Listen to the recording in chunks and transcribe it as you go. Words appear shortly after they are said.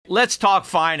Let's talk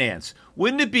finance.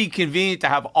 Wouldn't it be convenient to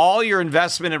have all your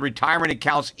investment and retirement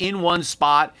accounts in one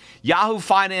spot? Yahoo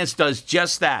Finance does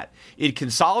just that. It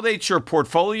consolidates your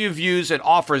portfolio views and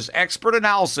offers expert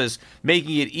analysis,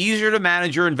 making it easier to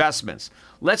manage your investments.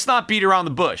 Let's not beat around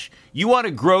the bush. You want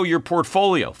to grow your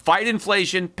portfolio, fight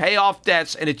inflation, pay off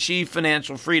debts, and achieve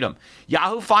financial freedom.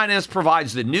 Yahoo Finance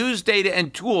provides the news, data,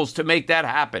 and tools to make that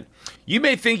happen. You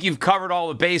may think you've covered all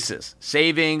the bases: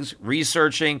 savings,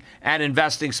 researching, and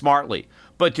investing smartly.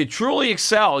 But to truly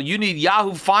excel, you need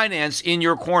Yahoo Finance in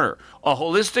your corner. A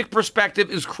holistic perspective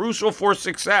is crucial for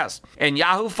success, and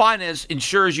Yahoo Finance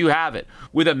ensures you have it.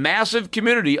 With a massive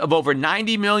community of over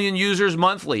 90 million users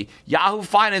monthly, Yahoo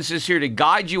Finance is here to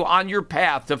guide you on your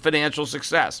path to financial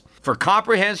success. For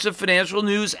comprehensive financial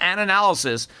news and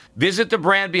analysis, visit the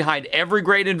brand behind every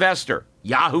great investor,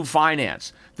 Yahoo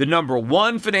Finance, the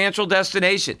 #1 financial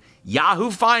destination,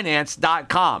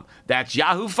 yahoofinance.com. That's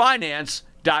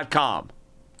yahoofinance.com.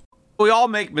 We all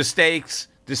make mistakes,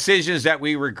 decisions that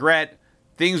we regret,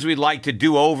 things we'd like to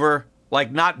do over,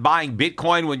 like not buying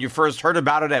Bitcoin when you first heard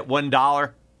about it at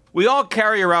 $1. We all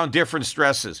carry around different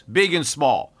stresses, big and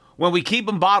small. When we keep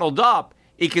them bottled up,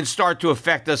 it can start to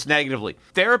affect us negatively.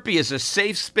 Therapy is a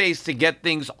safe space to get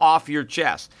things off your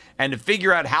chest and to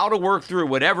figure out how to work through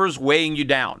whatever's weighing you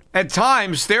down. At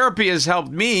times, therapy has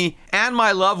helped me and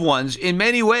my loved ones in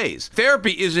many ways.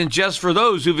 Therapy isn't just for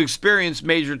those who've experienced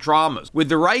major traumas. With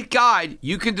the right guide,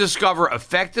 you can discover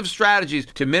effective strategies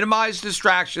to minimize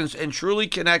distractions and truly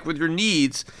connect with your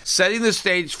needs, setting the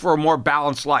stage for a more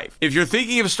balanced life. If you're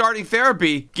thinking of starting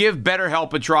therapy, give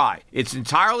BetterHelp a try. It's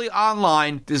entirely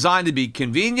online, designed to be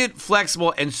convenient,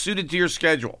 flexible, and suited to your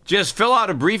schedule. Just fill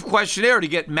out a brief questionnaire to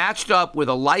get matched up with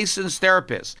a licensed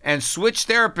therapist and switch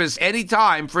therapists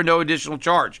anytime for no additional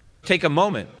charge. Take a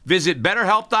moment. Visit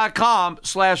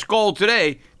BetterHelp.com/gold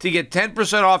today to get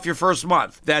 10% off your first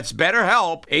month. That's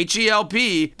BetterHelp,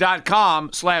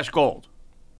 HELP.com/gold.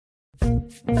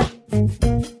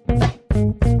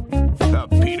 The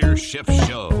Peter Schiff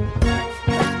Show.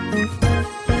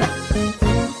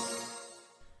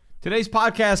 Today's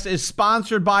podcast is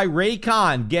sponsored by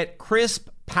Raycon. Get crisp,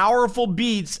 powerful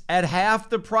beats at half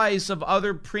the price of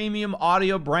other premium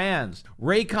audio brands.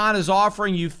 Raycon is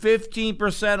offering you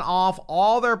 15% off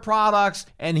all their products,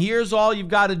 and here's all you've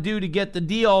got to do to get the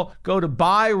deal. Go to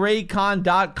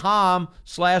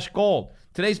buyraycon.com/gold.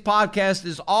 Today's podcast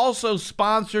is also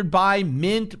sponsored by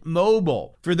Mint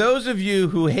Mobile. For those of you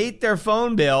who hate their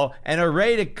phone bill and are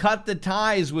ready to cut the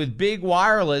ties with big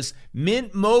wireless,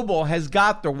 Mint Mobile has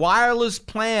got the wireless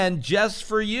plan just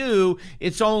for you.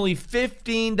 It's only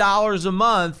 $15 a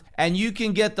month, and you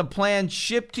can get the plan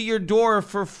shipped to your door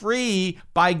for free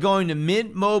by going to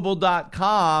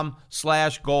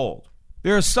mintmobile.com/gold.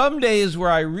 There are some days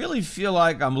where I really feel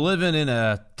like I'm living in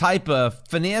a type of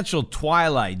financial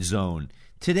twilight zone.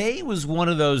 Today was one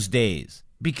of those days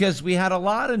because we had a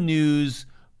lot of news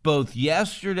both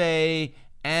yesterday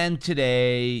and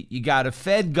today. You got a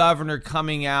Fed governor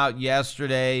coming out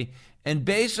yesterday and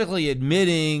basically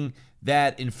admitting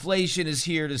that inflation is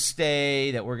here to stay,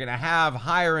 that we're going to have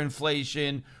higher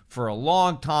inflation for a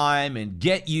long time and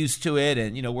get used to it.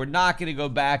 And, we're not going to go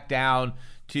back down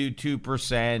to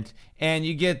 2%. And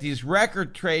you get these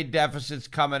record trade deficits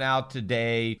coming out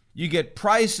today. You get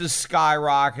prices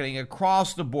skyrocketing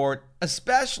across the board,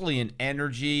 especially in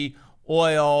energy,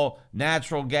 oil,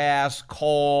 natural gas,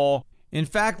 coal. In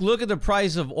fact, look at the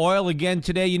price of oil again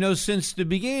today. Since the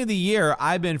beginning of the year,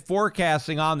 I've been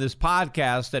forecasting on this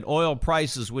podcast that oil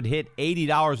prices would hit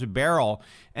 $80 a barrel,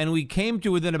 and we came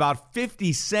to within about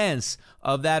 50 cents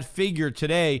of that figure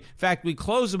today. In fact, we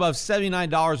closed above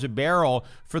 $79 a barrel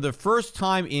for the first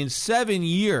time in 7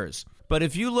 years. But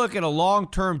if you look at a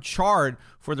long-term chart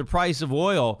for the price of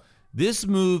oil, this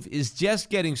move is just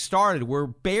getting started. We're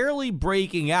barely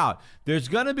breaking out. There's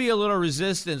going to be a little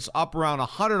resistance up around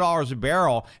 $100 a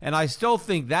barrel, and I still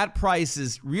think that price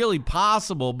is really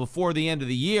possible before the end of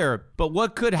the year. But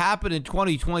what could happen in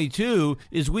 2022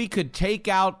 is we could take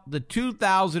out the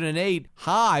 2008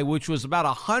 high, which was about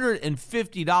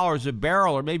 $150 a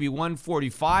barrel, or maybe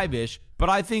 $145-ish. But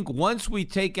I think once we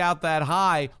take out that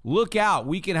high, look out,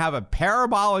 we can have a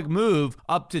parabolic move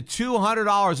up to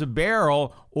 $200 a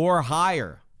barrel or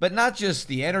higher. But not just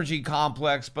the energy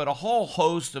complex, but a whole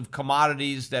host of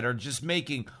commodities that are just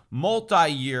making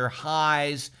multi-year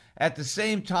highs. At the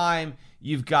same time,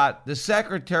 you've got the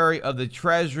Secretary of the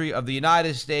Treasury of the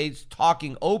United States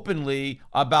talking openly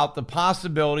about the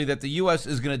possibility that the U.S.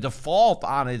 is going to default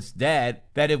on its debt,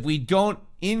 that if we don't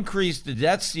increase the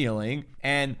debt ceiling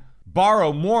and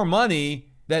borrow more money,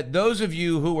 that those of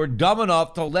you who were dumb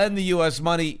enough to lend the U.S.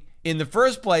 money in the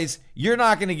first place, you're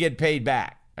not going to get paid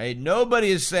back. Right?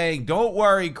 Nobody is saying, don't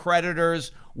worry,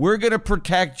 creditors, we're going to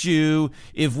protect you.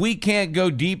 If we can't go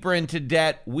deeper into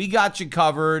debt, we got you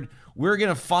covered. We're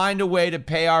going to find a way to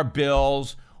pay our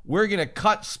bills. We're going to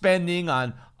cut spending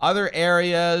on other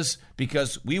areas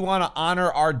because we want to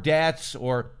honor our debts,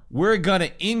 or we're going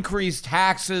to increase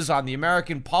taxes on the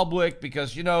American public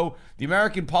because, the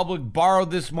American public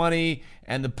borrowed this money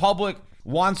and the public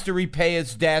wants to repay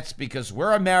its debts because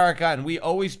we're America and we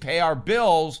always pay our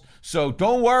bills. So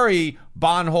don't worry,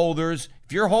 bondholders.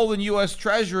 If you're holding U.S.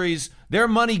 Treasuries, they're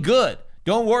money good.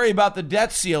 Don't worry about the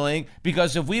debt ceiling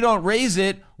because if we don't raise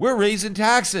it, we're raising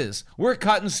taxes. We're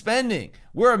cutting spending.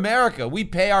 We're America. We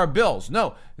pay our bills.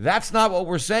 No, that's not what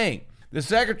we're saying. The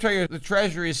Secretary of the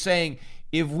Treasury is saying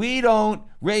if we don't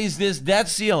raise this debt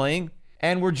ceiling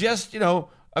and we're just,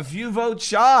 a few votes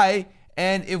shy,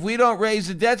 and if we don't raise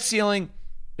the debt ceiling,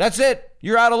 that's it.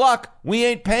 You're out of luck. We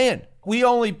ain't paying. We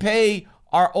only pay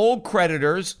our old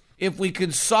creditors if we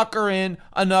can sucker in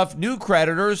enough new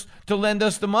creditors to lend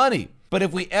us the money. But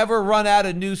if we ever run out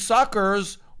of new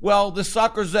suckers, well, the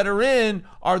suckers that are in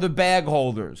are the bag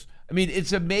holders. I mean,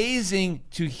 it's amazing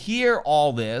to hear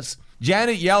all this.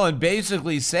 Janet Yellen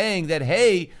basically saying that,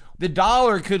 hey, the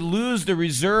dollar could lose the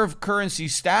reserve currency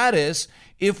status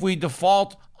if we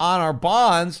default on our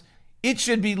bonds. It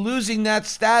should be losing that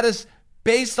status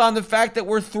based on the fact that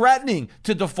we're threatening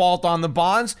to default on the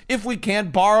bonds if we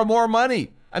can't borrow more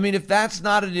money. I mean, if that's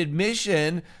not an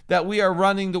admission that we are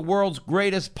running the world's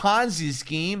greatest Ponzi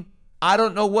scheme, I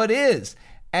don't know what is.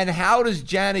 And how does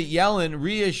Janet Yellen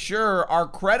reassure our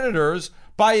creditors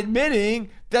by admitting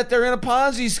that they're in a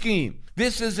Ponzi scheme?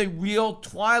 This is a real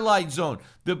twilight zone.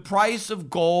 The price of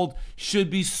gold should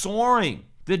be soaring.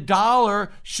 The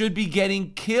dollar should be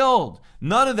getting killed.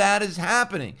 None of that is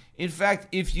happening. In fact,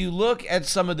 if you look at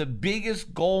some of the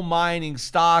biggest gold mining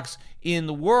stocks in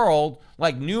the world,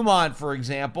 like Newmont, for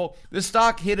example, the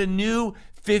stock hit a new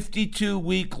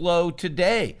 52-week low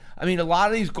today. I mean, a lot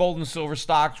of these gold and silver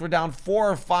stocks were down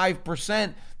 4 or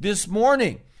 5% this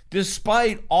morning,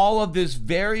 despite all of this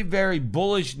very, very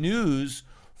bullish news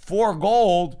for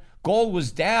gold. Gold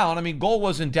was down. I mean, gold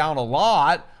wasn't down a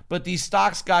lot, but these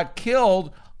stocks got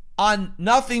killed on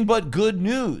nothing but good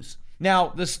news. Now,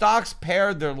 the stocks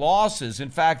paired their losses.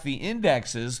 In fact, the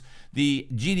indexes, the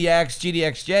GDX,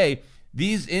 GDXJ,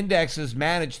 these indexes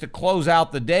managed to close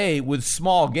out the day with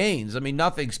small gains. I mean,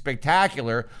 nothing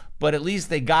spectacular, but at least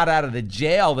they got out of the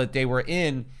jail that they were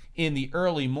in the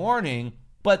early morning.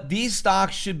 But these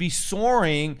stocks should be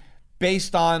soaring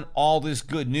based on all this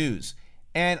good news.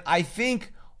 And I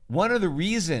think one of the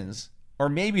reasons, or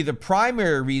maybe the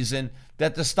primary reason,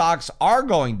 that the stocks are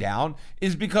going down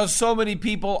is because so many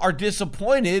people are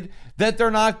disappointed that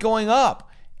they're not going up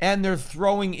and they're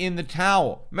throwing in the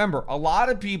towel. Remember, a lot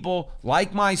of people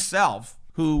like myself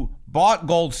who bought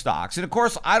gold stocks, and of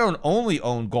course, I don't only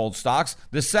own gold stocks.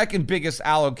 The second biggest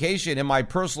allocation in my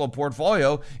personal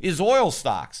portfolio is oil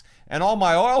stocks. And all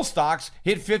my oil stocks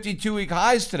hit 52-week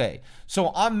highs today.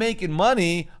 So I'm making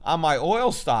money on my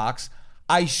oil stocks.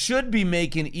 I should be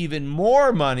making even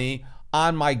more money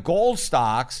on my gold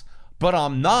stocks, but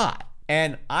I'm not.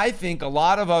 And I think a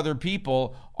lot of other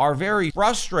people are very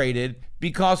frustrated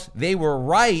because they were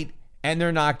right and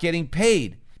they're not getting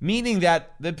paid. Meaning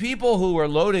that the people who were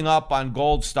loading up on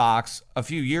gold stocks a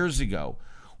few years ago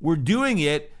were doing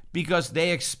it because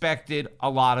they expected a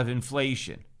lot of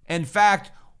inflation. In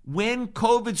fact, when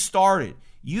COVID started,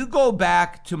 you go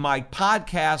back to my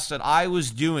podcast that I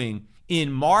was doing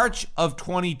in March of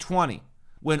 2020,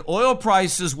 when oil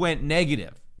prices went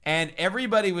negative and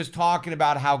everybody was talking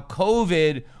about how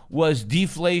COVID was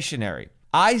deflationary.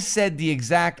 I said the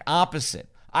exact opposite.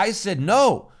 I said,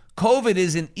 no, COVID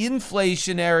is an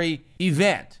inflationary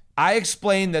event. I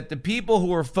explained that the people who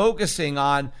were focusing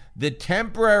on the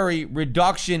temporary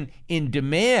reduction in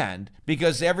demand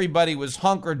because everybody was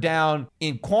hunkered down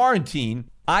in quarantine,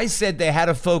 I said they had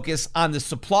to focus on the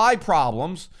supply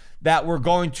problems that were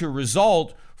going to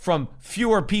result from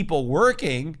fewer people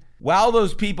working. While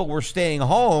those people were staying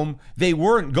home, they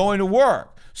weren't going to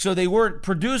work. So they weren't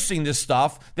producing the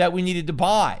stuff that we needed to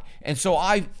buy. And so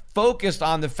I focused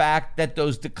on the fact that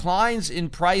those declines in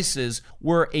prices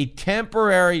were a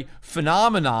temporary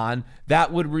phenomenon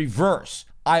that would reverse.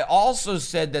 I also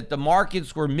said that the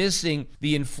markets were missing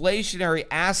the inflationary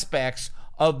aspects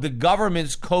of the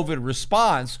government's COVID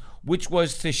response, which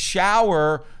was to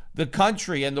shower the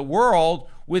country and the world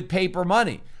with paper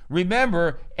money.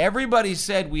 Remember, everybody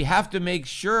said we have to make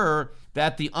sure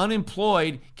that the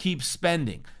unemployed keep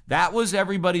spending. That was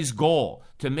everybody's goal,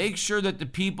 to make sure that the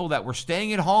people that were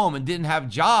staying at home and didn't have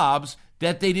jobs,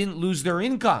 that they didn't lose their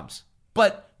incomes.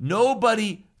 But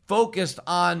nobody focused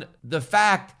on the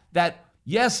fact that,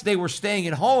 yes, they were staying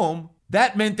at home.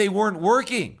 That meant they weren't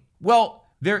working. Well,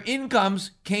 their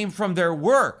incomes came from their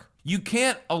work. You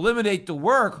can't eliminate the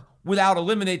work without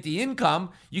eliminate the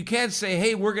income. You can't say,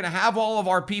 hey, we're going to have all of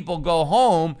our people go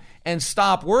home and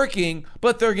stop working,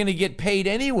 but they're going to get paid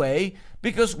anyway,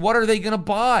 because what are they going to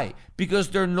buy? Because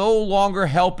they're no longer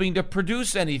helping to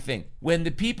produce anything. When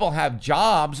the people have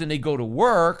jobs and they go to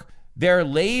work, their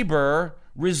labor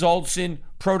results in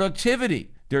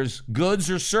productivity. There's goods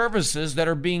or services that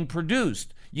are being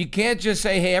produced. You can't just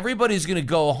say, hey, everybody's going to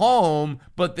go home,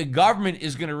 but the government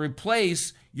is going to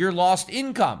replace your lost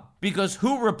income. Because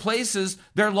who replaces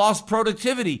their lost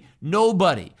productivity?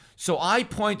 Nobody. So I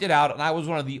pointed out, and I was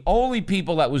one of the only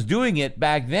people that was doing it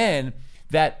back then,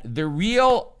 that the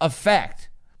real effect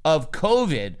of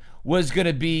COVID was going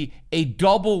to be a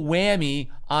double whammy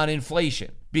on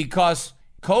inflation, because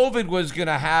COVID was going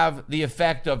to have the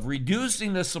effect of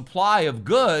reducing the supply of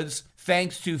goods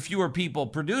thanks to fewer people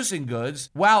producing goods,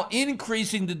 while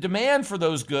increasing the demand for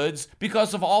those goods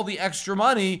because of all the extra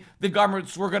money the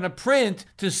governments were going to print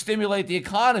to stimulate the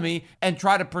economy and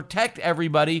try to protect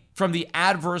everybody from the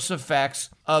adverse effects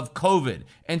of COVID.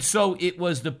 And so it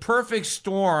was the perfect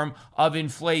storm of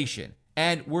inflation.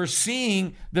 And we're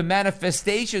seeing the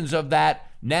manifestations of that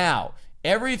now.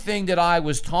 Everything that I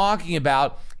was talking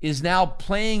about is now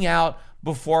playing out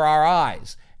before our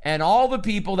eyes. And all the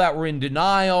people that were in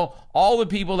denial, all the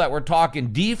people that were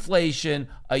talking deflation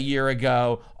a year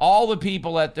ago, all the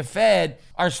people at the Fed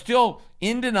are still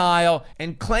in denial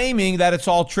and claiming that it's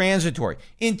all transitory.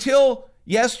 Until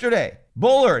yesterday,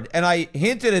 Bullard, and I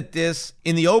hinted at this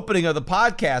in the opening of the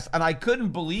podcast, and I couldn't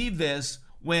believe this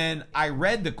when I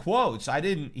read the quotes. I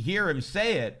didn't hear him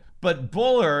say it, but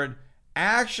Bullard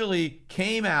actually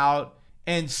came out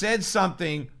and said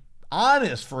something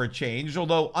honest for a change,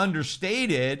 although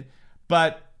understated,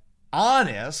 but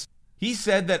honest. He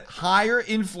said that higher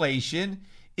inflation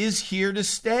is here to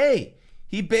stay.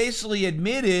 He basically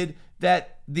admitted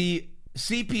that the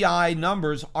CPI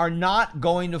numbers are not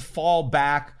going to fall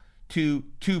back to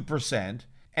 2%.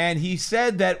 And he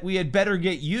said that we had better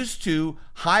get used to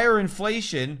higher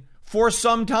inflation for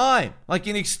some time, like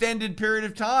an extended period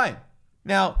of time.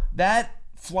 Now, that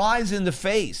flies in the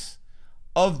face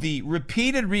of the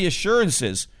repeated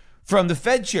reassurances from the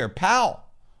Fed chair, Powell.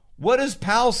 What has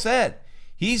Powell said?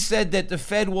 He said that the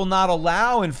Fed will not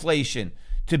allow inflation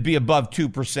to be above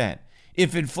 2%.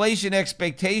 If inflation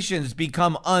expectations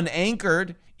become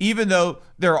unanchored, even though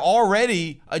they're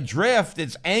already adrift,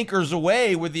 it's anchors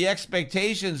away with the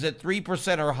expectations that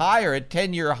 3% or higher at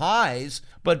 10-year highs.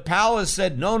 But Powell has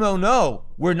said, no,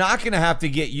 we're not going to have to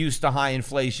get used to high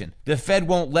inflation. The Fed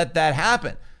won't let that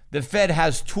happen. The Fed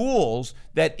has tools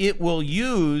that it will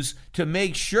use to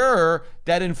make sure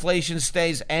that inflation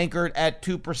stays anchored at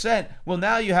 2%. Well,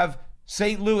 now you have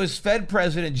St. Louis Fed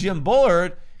President Jim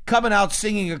Bullard coming out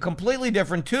singing a completely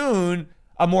different tune,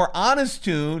 a more honest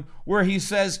tune, where he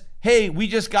says, hey, we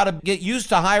just got to get used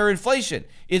to higher inflation.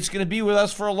 It's going to be with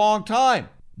us for a long time.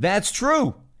 That's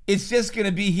true. It's just going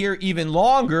to be here even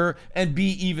longer and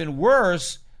be even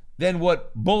worse than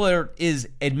what Bullard is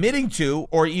admitting to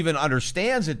or even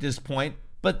understands at this point.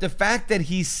 But the fact that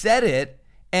he said it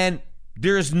and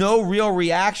there's no real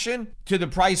reaction to the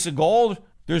price of gold,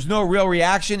 there's no real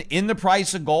reaction in the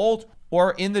price of gold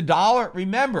or in the dollar.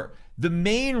 Remember, the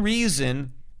main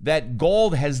reason that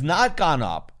gold has not gone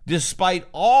up, despite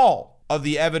all of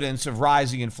the evidence of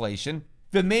rising inflation,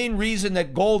 the main reason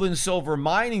that gold and silver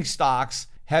mining stocks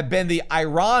have been the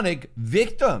ironic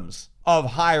victims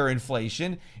of higher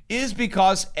inflation is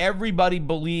because everybody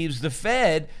believes the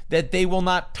Fed that they will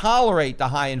not tolerate the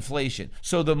high inflation.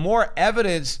 So the more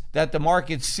evidence that the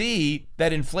markets see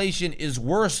that inflation is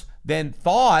worse than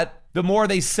thought, the more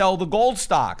they sell the gold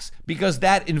stocks, because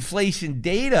that inflation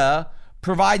data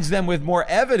provides them with more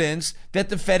evidence that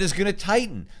the Fed is going to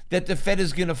tighten, that the Fed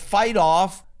is going to fight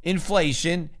off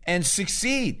inflation and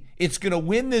succeed. It's going to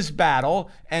win this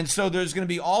battle, and so there's going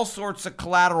to be all sorts of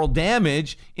collateral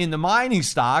damage in the mining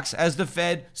stocks as the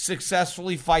Fed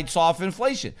successfully fights off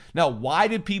inflation. Now, why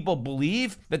do people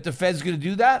believe that the Fed's going to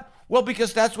do that? Well,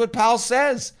 because that's what Powell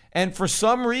says. And for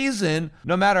some reason,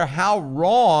 no matter how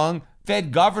wrong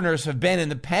Fed governors have been in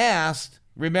the past,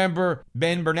 remember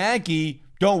Ben Bernanke,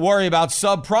 don't worry about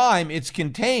subprime, it's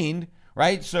contained,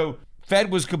 right? So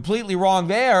Fed was completely wrong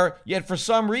there, yet for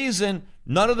some reason,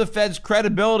 none of the Fed's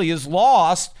credibility is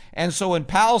lost. And so when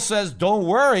Powell says, don't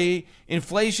worry,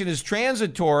 inflation is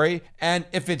transitory, and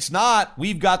if it's not,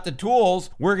 we've got the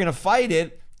tools, we're going to fight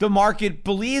it, the market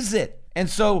believes it. And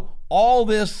so all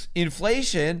this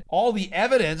inflation, all the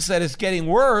evidence that it's getting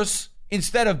worse,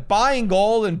 Instead of buying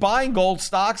gold and buying gold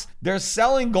stocks, they're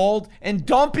selling gold and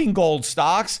dumping gold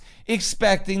stocks,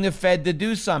 expecting the Fed to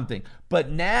do something. But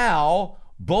now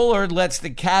Bullard lets the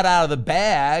cat out of the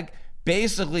bag,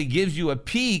 basically gives you a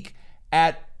peek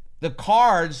at the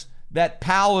cards that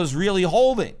Powell is really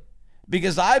holding.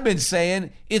 Because I've been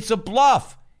saying it's a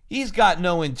bluff. He's got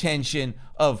no intention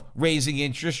of raising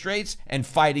interest rates and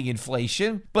fighting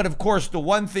inflation. But of course, the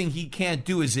one thing he can't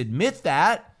do is admit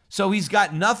that. So he's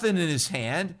got nothing in his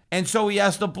hand, and so he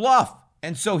has to bluff.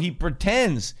 And so he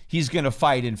pretends he's going to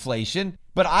fight inflation.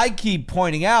 But I keep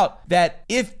pointing out that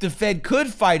if the Fed could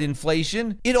fight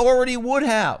inflation, it already would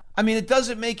have. I mean, it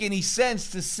doesn't make any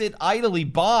sense to sit idly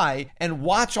by and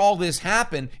watch all this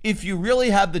happen. If you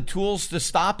really have the tools to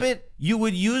stop it, you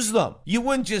would use them. You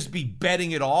wouldn't just be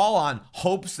betting it all on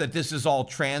hopes that this is all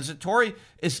transitory,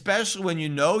 especially when you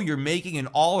know you're making an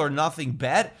all or nothing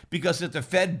bet, because if the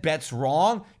Fed bets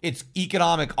wrong, it's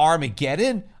economic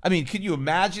Armageddon. I mean, can you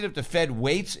imagine if the Fed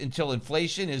waits until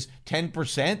inflation is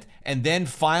 10% and then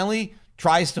finally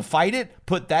tries to fight it,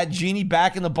 put that genie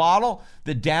back in the bottle,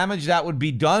 the damage that would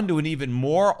be done to an even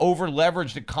more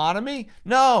over-leveraged economy?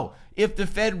 No. If the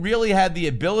Fed really had the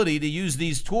ability to use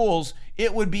these tools,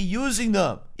 it would be using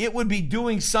them. It would be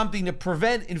doing something to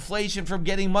prevent inflation from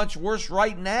getting much worse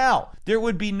right now. There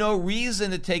would be no reason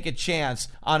to take a chance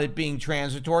on it being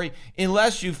transitory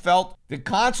unless you felt the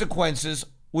consequences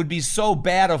would be so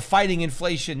bad of fighting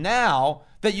inflation now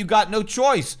that you got no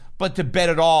choice but to bet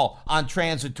it all on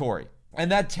transitory. And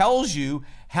that tells you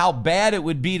how bad it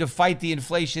would be to fight the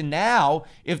inflation now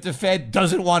if the Fed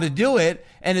doesn't want to do it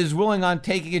and is willing on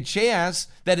taking a chance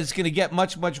that it's going to get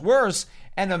much, much worse.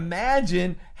 And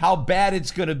imagine how bad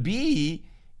it's going to be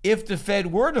if the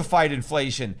Fed were to fight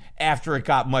inflation after it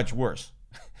got much worse.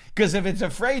 Because if it's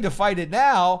afraid to fight it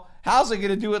now, how's it going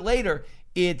to do it later?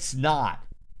 It's not.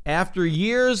 After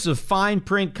years of fine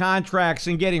print contracts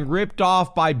and getting ripped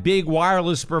off by big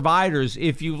wireless providers,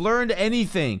 if you've learned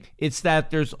anything, it's that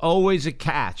there's always a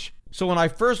catch. So when I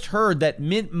first heard that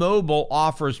Mint Mobile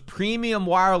offers premium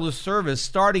wireless service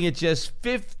starting at just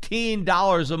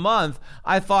 $15 a month,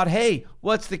 I thought, hey,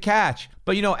 what's the catch?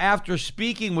 But after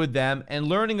speaking with them and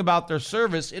learning about their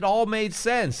service, it all made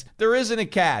sense. There isn't a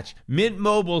catch. Mint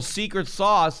Mobile's secret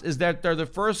sauce is that they're the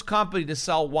first company to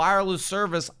sell wireless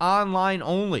service online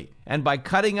only. And by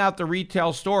cutting out the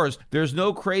retail stores, there's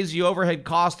no crazy overhead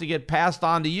cost to get passed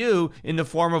on to you in the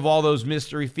form of all those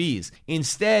mystery fees.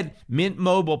 Instead, Mint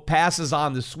Mobile passes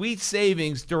on the sweet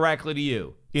savings directly to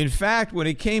you. In fact, when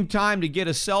it came time to get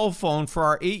a cell phone for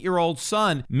our 8-year-old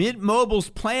son, Mint Mobile's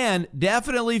plan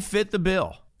definitely fit the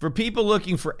bill. For people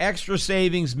looking for extra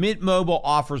savings, Mint Mobile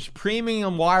offers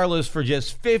premium wireless for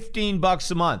just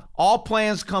 $15 a month. All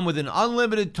plans come with an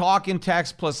unlimited talk and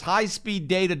text plus high-speed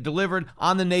data delivered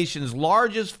on the nation's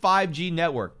largest 5G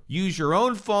network. Use your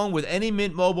own phone with any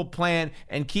Mint Mobile plan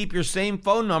and keep your same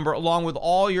phone number along with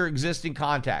all your existing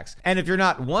contacts. And if you're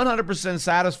not 100%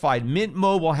 satisfied, Mint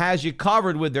Mobile has you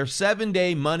covered with their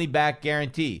 7-day money-back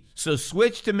guarantee. So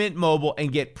switch to Mint Mobile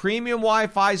and get premium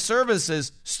Wi-Fi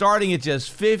services starting at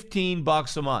just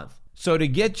 $15 a month. So to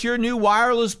get your new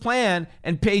wireless plan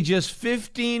and pay just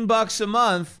 $15 a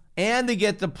month, and to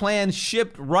get the plan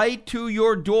shipped right to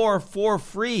your door for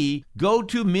free, go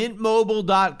to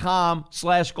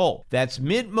mintmobile.com/gold. That's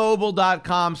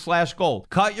mintmobile.com/gold.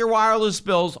 Cut your wireless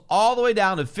bills all the way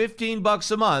down to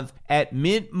 $15 a month at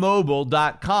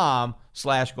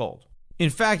mintmobile.com/gold. In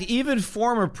fact, even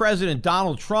former President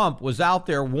Donald Trump was out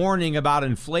there warning about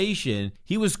inflation.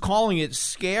 He was calling it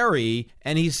scary,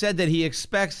 and he said that he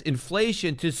expects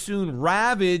inflation to soon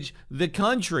ravage the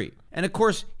country. And of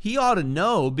course, he ought to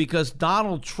know because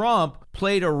Donald Trump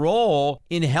played a role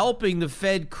in helping the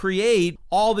Fed create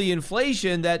all the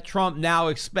inflation that Trump now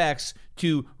expects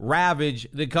to ravage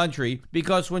the country.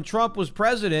 Because when Trump was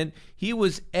president, he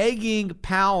was egging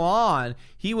Powell on.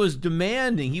 He was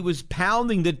demanding, he was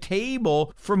pounding the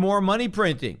table for more money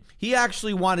printing. He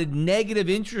actually wanted negative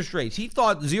interest rates. He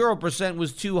thought 0%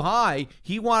 was too high.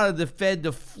 He wanted the Fed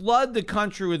to flood the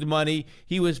country with money.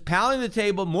 He was pounding the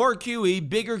table, more QE,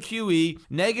 bigger QE,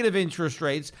 negative interest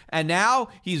rates. And now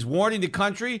he's warning the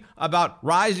country about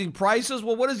rising prices.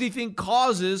 Well, what does he think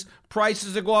causes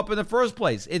prices to go up in the first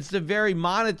place? It's the very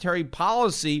monetary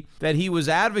policy that he was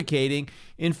advocating.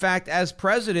 In fact, as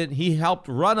president, he helped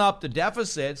run up the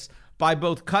deficits by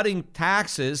both cutting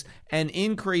taxes and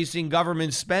increasing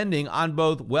government spending on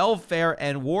both welfare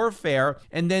and warfare,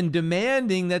 and then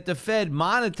demanding that the Fed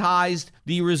monetized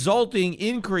the resulting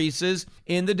increases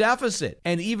in the deficit.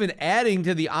 And even adding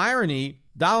to the irony,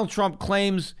 Donald Trump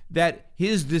claims that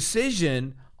his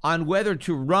decision on whether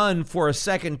to run for a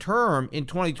second term in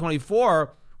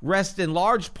 2024 rests in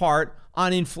large part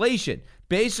on inflation.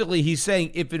 Basically, he's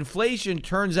saying if inflation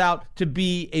turns out to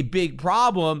be a big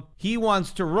problem, he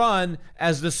wants to run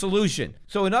as the solution.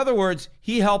 So in other words,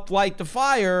 he helped light the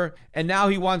fire, and now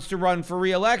he wants to run for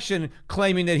re-election,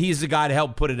 claiming that he's the guy to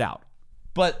help put it out.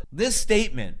 But this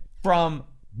statement from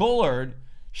Bullard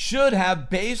should have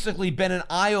basically been an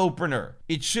eye-opener.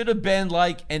 It should have been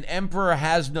like an emperor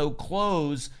has no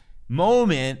clothes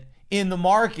moment in the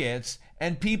markets,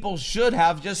 and people should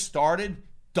have just started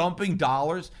dumping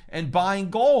dollars and buying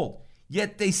gold.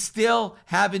 Yet they still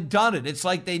haven't done it. It's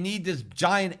like they need this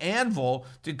giant anvil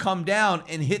to come down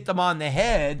and hit them on the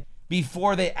head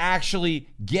before they actually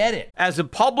get it. As a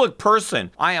public person,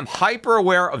 I am hyper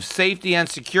aware of safety and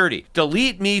security.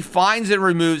 Delete Me finds and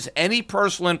removes any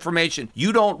personal information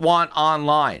you don't want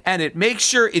online, and it makes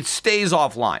sure it stays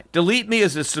offline. Delete Me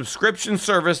is a subscription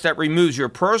service that removes your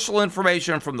personal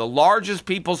information from the largest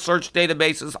people search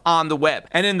databases on the web,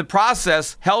 and in the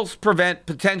process helps prevent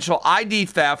potential ID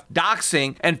theft,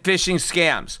 doxing, and phishing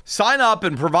scams. Sign up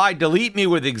and provide Delete Me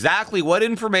with exactly what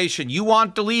information you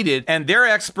want deleted, and their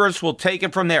experts will take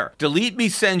it from there. Delete Me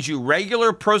sends you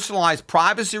regular personalized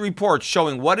privacy reports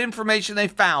showing what information they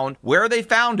found, where they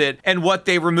found it, and what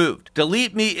they removed.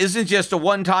 Delete Me isn't just a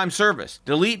one-time service.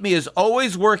 Delete Me is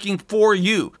always working for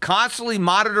you, constantly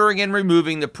monitoring and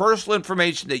removing the personal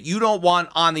information that you don't want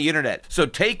on the internet. So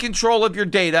take control of your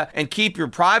data and keep your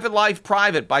private life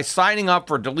private by signing up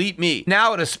for Delete Me.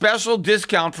 Now at a special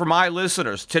discount for my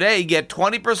listeners. Today, get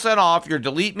 20% off your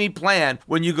Delete Me plan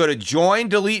when you go to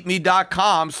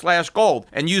joindeleteme.com/gold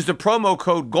and use the promo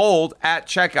code GOLD at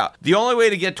checkout. The only way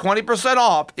to get 20%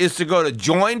 off is to go to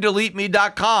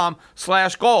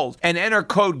joindeleteme.com/gold and enter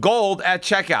code GOLD at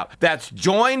checkout. That's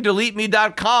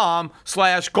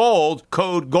joindeleteme.com/gold,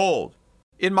 code GOLD.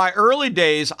 In my early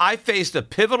days, I faced a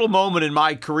pivotal moment in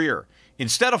my career.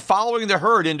 Instead of following the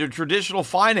herd into traditional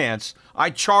finance, I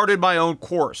charted my own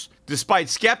course. Despite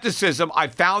skepticism, I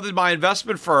founded my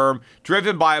investment firm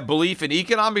driven by a belief in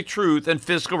economic truth and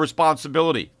fiscal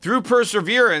responsibility. Through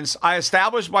perseverance, I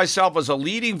established myself as a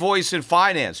leading voice in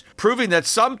finance, proving that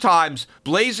sometimes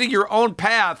blazing your own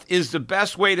path is the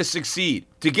best way to succeed.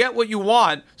 To get what you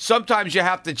want, sometimes you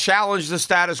have to challenge the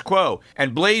status quo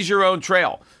and blaze your own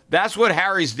trail. That's what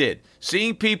Harry's did.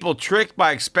 Seeing people tricked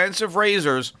by expensive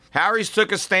razors, Harry's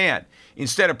took a stand.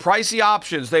 Instead of pricey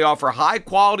options, they offer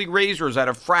high-quality razors at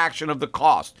a fraction of the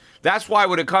cost. That's why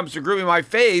when it comes to grooming my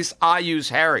face, I use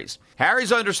Harry's.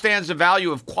 Harry's understands the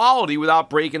value of quality without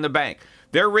breaking the bank.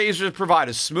 Their razors provide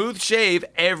a smooth shave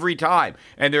every time,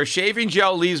 and their shaving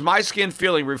gel leaves my skin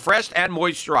feeling refreshed and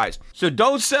moisturized. So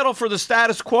don't settle for the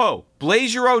status quo.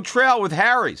 Blaze your own trail with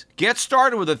Harry's. Get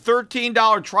started with a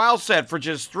 $13 trial set for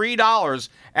just $3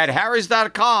 at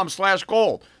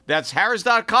harrys.com/gold. That's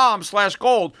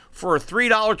harrys.com/gold for a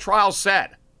 $3 trial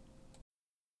set.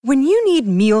 When you need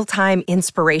mealtime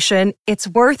inspiration, it's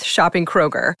worth shopping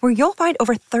Kroger, where you'll find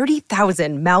over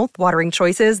 30,000 mouth-watering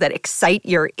choices that excite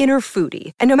your inner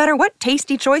foodie. And no matter what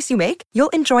tasty choice you make, you'll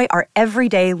enjoy our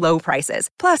everyday low prices,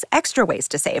 plus extra ways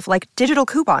to save, like digital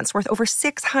coupons worth over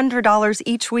 $600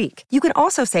 each week. You can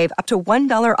also save up to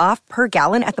 $1 off per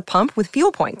gallon at the pump with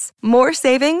fuel points. More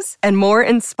savings and more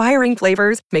inspiring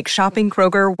flavors make shopping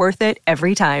Kroger worth it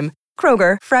every time.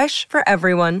 Kroger, fresh for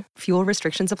everyone. Fuel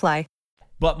restrictions apply.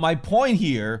 But my point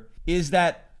here is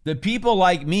that the people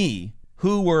like me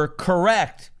who were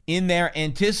correct in their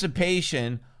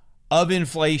anticipation of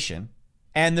inflation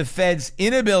and the Fed's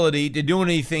inability to do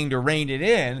anything to rein it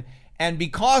in, and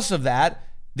because of that,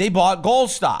 they bought gold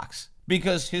stocks.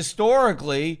 Because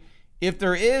historically, if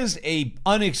there is a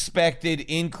unexpected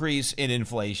increase in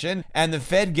inflation and the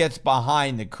Fed gets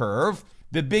behind the curve,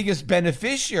 the biggest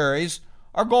beneficiaries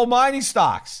are gold mining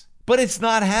stocks. But it's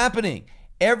not happening.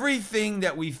 Everything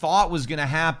that we thought was going to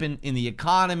happen in the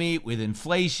economy, with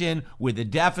inflation, with the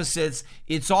deficits,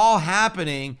 it's all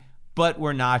happening, but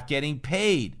we're not getting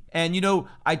paid. And, you know,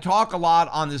 I talk a lot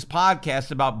on this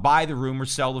podcast about buy the rumor,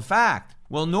 sell the fact.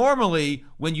 Well, normally,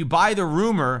 when you buy the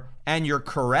rumor and you're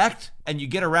correct and you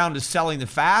get around to selling the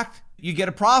fact, you get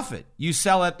a profit. You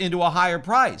sell it into a higher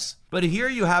price. But here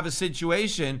you have a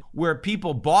situation where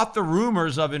people bought the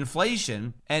rumors of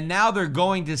inflation, and now they're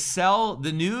going to sell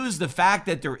the news, the fact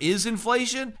that there is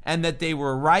inflation and that they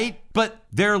were right, but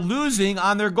they're losing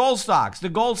on their gold stocks. The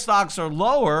gold stocks are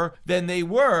lower than they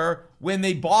were when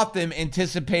they bought them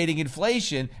anticipating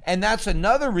inflation, and that's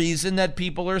another reason that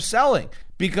people are selling,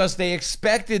 because they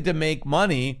expected to make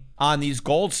money on these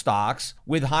gold stocks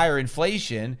with higher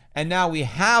inflation, and now we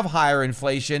have higher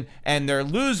inflation and they're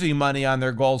losing money on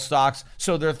their gold stocks,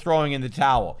 so they're throwing in the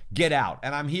towel. Get out.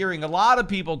 And I'm hearing a lot of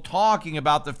people talking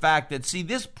about the fact that, see,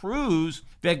 this proves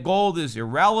that gold is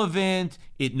irrelevant,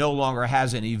 it no longer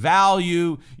has any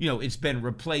value, it's been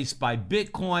replaced by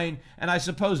Bitcoin. And I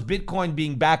suppose Bitcoin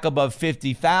being back above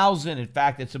 50,000, in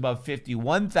fact, it's above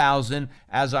 51,000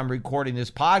 as I'm recording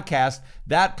this podcast,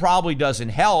 that probably doesn't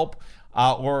help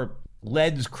or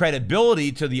lends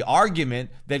credibility to the argument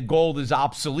that gold is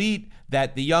obsolete,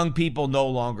 that the young people no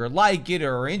longer like it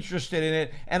or are interested in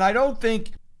it. And I don't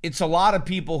think it's a lot of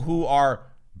people who are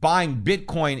buying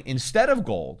Bitcoin instead of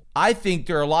gold. I think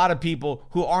there are a lot of people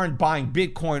who aren't buying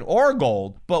Bitcoin or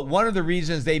gold, but one of the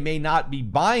reasons they may not be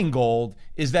buying gold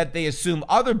is that they assume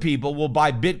other people will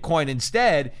buy Bitcoin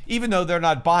instead, even though they're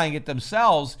not buying it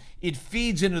themselves. It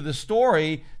feeds into the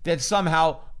story that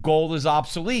somehow gold is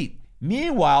obsolete.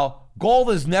 Meanwhile, gold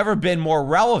has never been more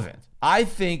relevant. I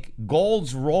think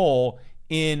gold's role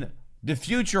in the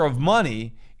future of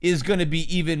money is going to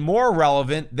be even more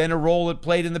relevant than a role it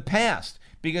played in the past,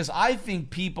 because I think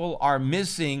people are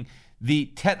missing the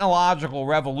technological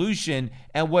revolution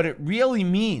and what it really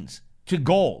means to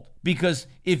gold. Because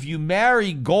if you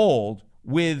marry gold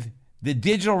with the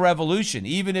digital revolution,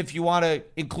 even if you want to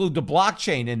include the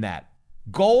blockchain in that,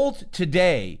 gold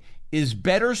today is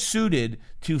better suited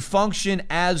to function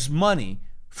as money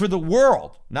for the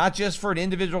world, not just for an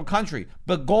individual country,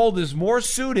 but gold is more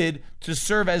suited to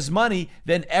serve as money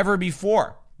than ever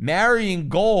before. Marrying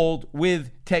gold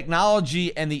with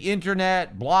technology and the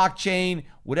internet, blockchain,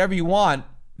 whatever you want,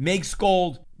 makes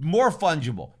gold more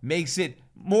fungible, makes it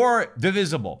more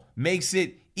divisible, makes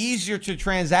it easier to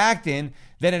transact in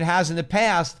than it has in the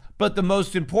past. But the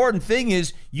most important thing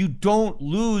is you don't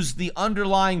lose the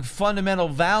underlying fundamental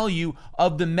value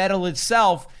of the metal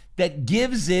itself that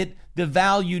gives it the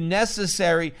value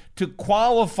necessary to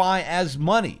qualify as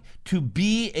money, to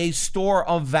be a store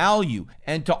of value,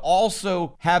 and to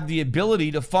also have the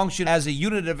ability to function as a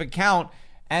unit of account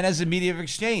and as a medium of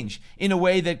exchange in a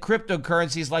way that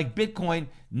cryptocurrencies like Bitcoin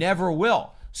never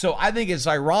will. So I think it's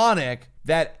ironic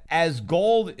that as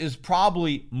gold is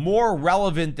probably more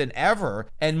relevant than ever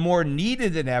and more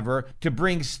needed than ever to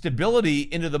bring stability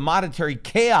into the monetary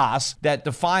chaos that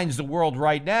defines the world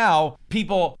right now,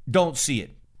 people don't see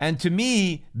it. And to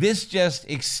me, this just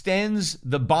extends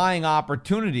the buying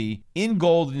opportunity in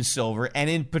gold and silver, and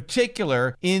in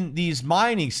particular in these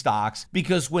mining stocks,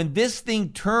 because when this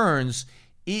thing turns,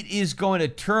 it is going to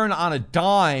turn on a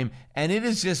dime and it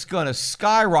is just going to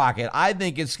skyrocket. I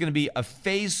think it's going to be a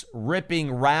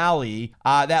face-ripping rally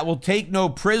that will take no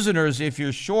prisoners if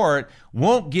you're short,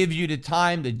 won't give you the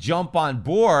time to jump on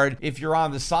board if you're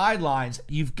on the sidelines.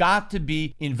 You've got to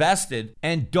be invested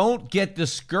and don't get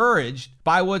discouraged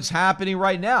by what's happening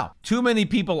right now. Too many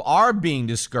people are being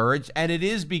discouraged, and it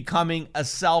is becoming a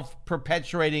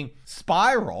self-perpetuating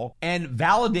spiral and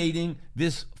validating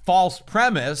this false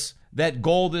premise that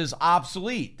gold is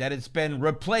obsolete, that it's been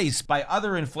replaced by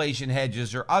other inflation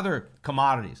hedges or other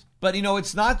commodities. But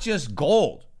it's not just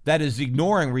gold that is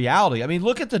ignoring reality. I mean,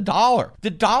 look at the dollar. The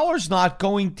dollar's not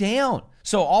going down.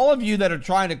 So all of you that are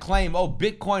trying to claim,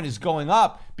 Bitcoin is going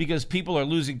up because people are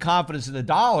losing confidence in the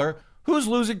dollar, who's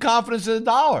losing confidence in the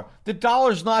dollar? The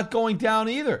dollar's not going down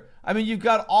either. I mean, you've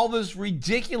got all this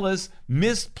ridiculous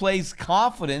misplaced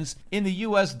confidence in the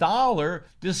US dollar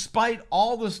despite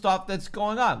all the stuff that's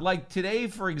going on. Like today,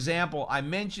 for example, I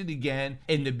mentioned again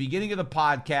in the beginning of the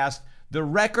podcast, the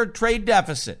record trade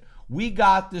deficit. We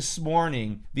got this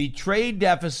morning the trade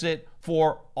deficit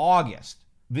for August.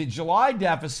 The July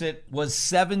deficit was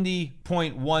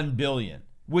 $70.1 billion,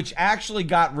 which actually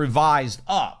got revised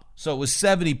up. So it was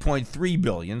 $70.3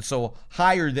 billion, so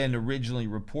higher than originally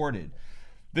reported.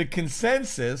 The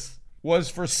consensus was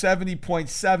for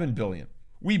 $70.7 billion.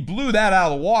 We blew that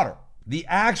out of the water. The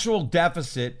actual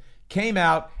deficit came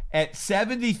out at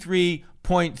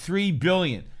 $73.3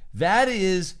 billion. That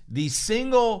is the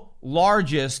single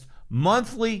largest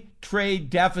monthly trade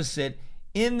deficit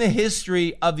in the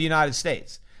history of the United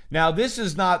States. Now, this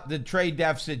is not the trade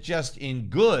deficit just in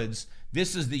goods.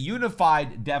 This is the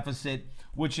unified deficit,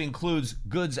 which includes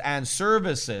goods and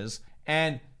services.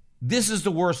 And this is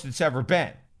the worst it's ever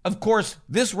been. Of course,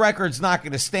 this record's not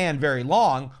going to stand very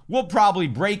long. We'll probably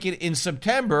break it in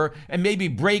September and maybe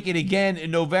break it again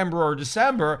in November or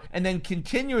December and then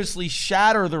continuously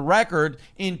shatter the record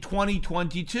in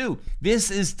 2022.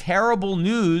 This is terrible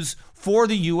news for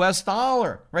the US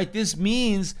dollar, right? This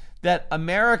means that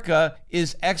America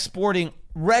is exporting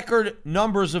record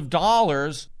numbers of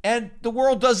dollars and the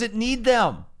world doesn't need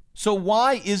them. So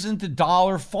why isn't the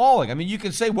dollar falling? I mean, you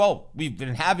can say, well, we've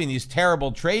been having these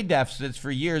terrible trade deficits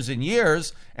for years and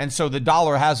years, and so the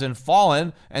dollar hasn't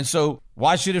fallen, and so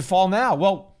why should it fall now?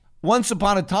 Well, once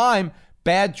upon a time,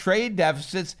 bad trade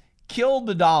deficits killed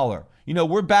the dollar.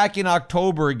 we're back in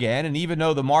October again, and even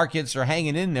though the markets are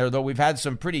hanging in there, though we've had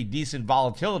some pretty decent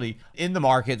volatility in the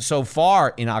market so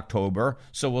far in October,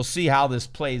 so we'll see how this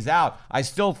plays out. I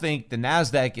still think the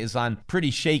NASDAQ is on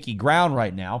pretty shaky ground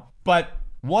right now, but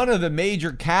one of the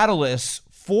major catalysts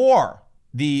for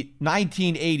the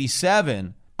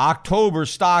 1987 October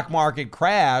stock market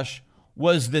crash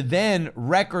was the then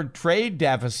record trade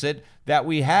deficit that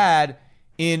we had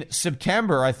in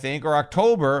September, I think, or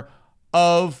October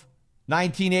of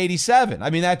 1987. I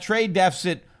mean, that trade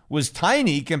deficit was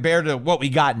tiny compared to what we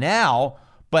got now,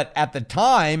 but at the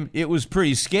time, it was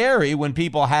pretty scary when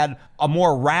people had a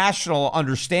more rational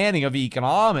understanding of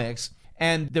economics,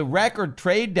 and the record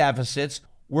trade deficits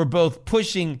were both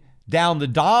pushing down the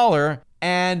dollar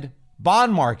and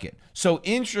bond market. So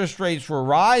interest rates were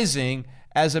rising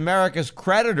as America's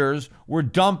creditors were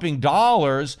dumping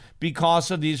dollars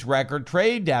because of these record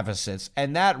trade deficits.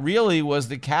 And that really was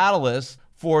the catalyst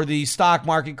for the stock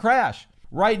market crash.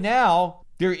 Right now,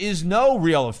 there is no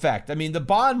real effect. I mean, the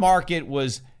bond market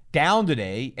was down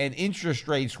today and interest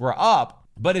rates were up.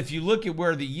 But if you look at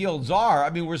where the yields are, I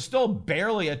mean, we're still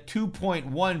barely at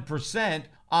 2.1%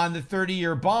 on the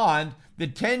 30-year bond. The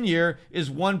 10-year is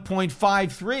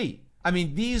 1.53. I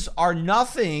mean, these are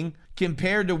nothing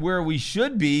compared to where we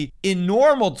should be in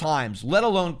normal times, let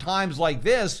alone times like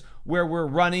this where we're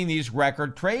running these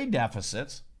record trade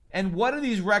deficits. And what do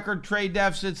these record trade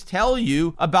deficits tell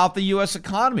you about the U.S.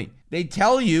 economy? They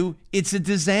tell you it's a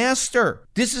disaster.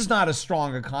 This is not a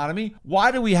strong economy.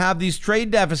 Why do we have these trade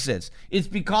deficits? It's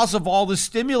because of all the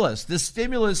stimulus. The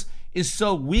stimulus is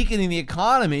so weakening the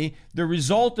economy. The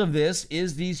result of this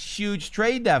is these huge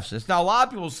trade deficits. Now, a lot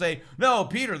of people say, no,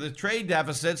 Peter, the trade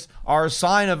deficits are a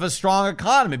sign of a strong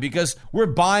economy because we're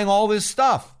buying all this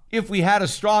stuff. If we had a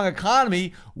strong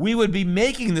economy, we would be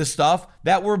making the stuff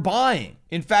that we're buying.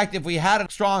 In fact, if we had a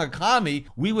strong economy,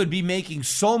 we would be making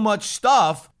so much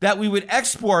stuff that we would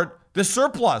export the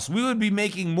surplus. We would be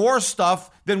making more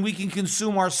stuff than we can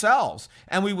consume ourselves,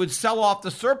 and we would sell off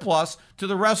the surplus to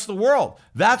the rest of the world.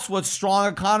 That's what strong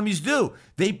economies do.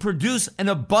 They produce an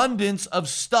abundance of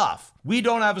stuff. We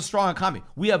don't have a strong economy.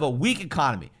 We have a weak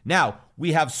economy. Now,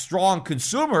 we have strong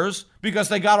consumers because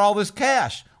they got all this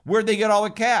cash. Where'd they get all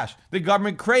the cash? The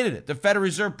government created it. The Federal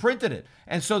Reserve printed it.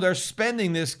 And so they're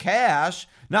spending this cash,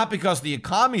 not because the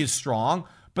economy is strong,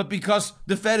 but because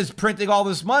the Fed is printing all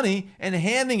this money and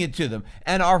handing it to them.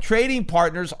 And our trading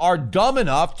partners are dumb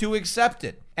enough to accept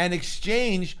it and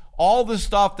exchange all the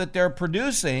stuff that they're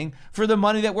producing for the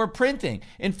money that we're printing.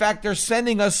 In fact, they're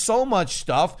sending us so much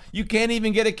stuff, you can't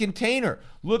even get a container.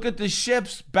 Look at the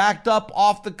ships backed up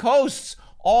off the coasts.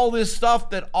 All this stuff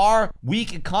that our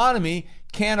weak economy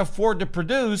can't afford to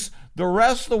produce, the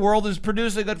rest of the world is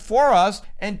producing it for us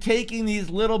and taking these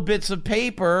little bits of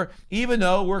paper, even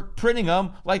though we're printing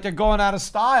them like they're going out of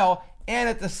style. And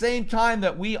at the same time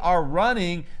that we are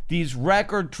running these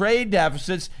record trade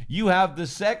deficits, you have the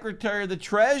Secretary of the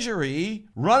Treasury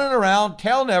running around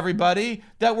telling everybody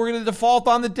that we're going to default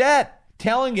on the debt,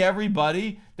 telling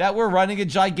everybody that we're running a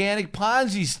gigantic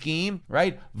Ponzi scheme,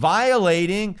 right?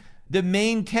 Violating the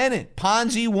main tenet,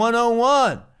 Ponzi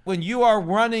 101. When you are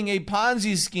running a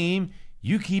Ponzi scheme,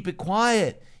 you keep it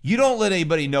quiet. You don't let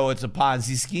anybody know it's a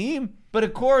Ponzi scheme. But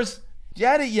of course,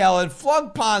 Janet Yellen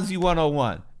flunked Ponzi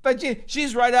 101. But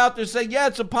she's right out there saying, yeah,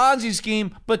 it's a Ponzi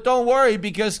scheme, but don't worry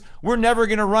because we're never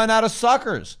going to run out of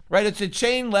suckers, right? It's a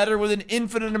chain letter with an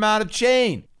infinite amount of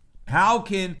chain. How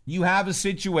can you have a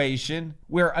situation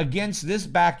where against this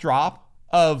backdrop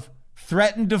of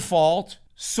threatened default,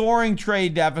 soaring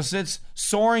trade deficits,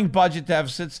 soaring budget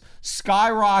deficits,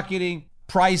 skyrocketing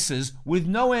prices with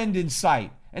no end in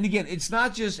sight? And again, it's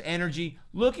not just energy.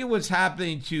 Look at what's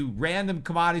happening to random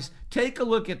commodities. Take a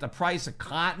look at the price of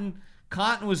cotton.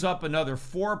 Cotton was up another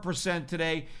 4%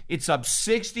 today. It's up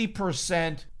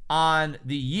 60% on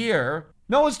the year.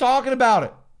 No one's talking about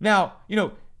it. Now,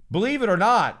 believe it or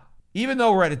not, even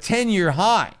though we're at a 10-year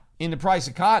high in the price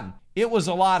of cotton, it was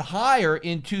a lot higher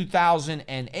in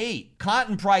 2008.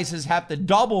 Cotton prices have to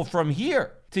double from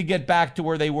here to get back to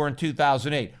where they were in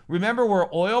 2008. Remember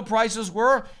where oil prices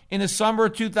were in the summer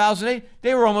of 2008?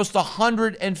 They were almost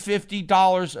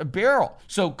 $150 a barrel.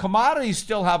 So commodities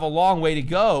still have a long way to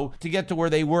go to get to where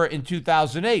they were in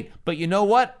 2008. But you know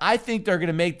what? I think they're going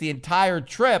to make the entire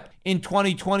trip in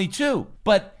 2022.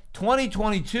 But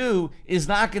 2022 is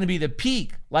not going to be the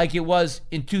peak like it was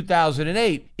in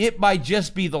 2008. It might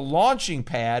just be the launching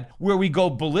pad where we go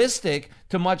ballistic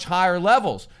to much higher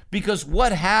levels. Because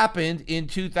what happened in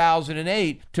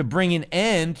 2008 to bring an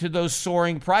end to those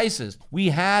soaring prices? We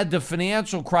had the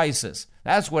financial crisis.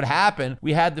 That's what happened.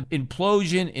 We had the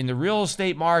implosion in the real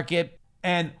estate market,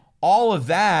 and all of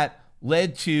that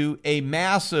led to a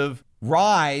massive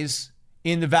rise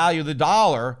in the value of the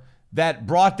dollar that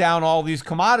brought down all these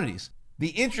commodities. The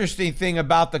interesting thing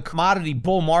about the commodity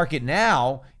bull market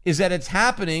now is that it's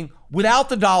happening without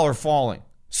the dollar falling.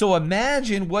 So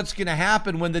imagine what's going to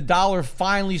happen when the dollar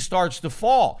finally starts to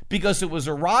fall, because it was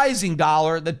a rising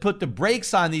dollar that put the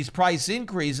brakes on these price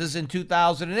increases in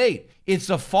 2008. It's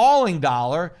a falling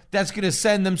dollar that's going to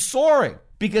send them soaring,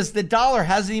 because the dollar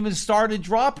hasn't even started to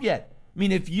drop yet. I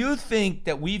mean, if you think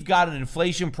that we've got an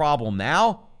inflation problem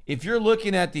now, if you're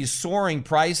looking at these soaring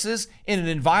prices in an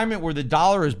environment where the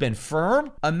dollar has been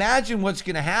firm, imagine what's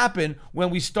going to happen when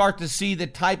we start to see the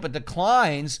type of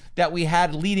declines that we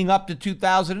had leading up to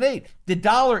 2008. The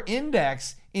dollar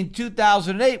index in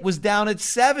 2008 was down at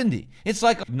 70. It's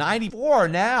like 94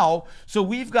 now. So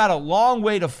we've got a long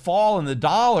way to fall in the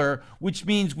dollar, which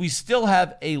means we still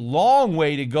have a long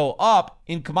way to go up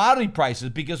in commodity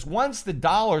prices, because once the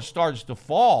dollar starts to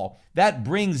fall, that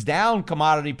brings down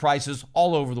commodity prices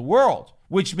all over the world,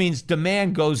 which means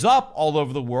demand goes up all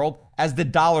over the world as the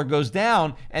dollar goes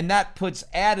down, and that puts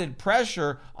added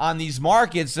pressure on these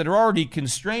markets that are already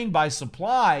constrained by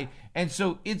supply. And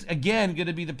so it's, again, going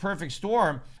to be the perfect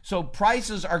storm. So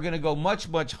prices are going to go much,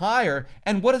 much higher.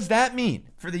 And what does that mean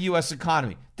for the U.S.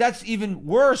 economy? That's even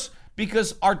worse,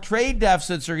 because our trade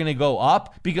deficits are going to go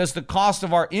up, because the cost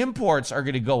of our imports are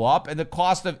going to go up, and the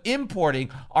cost of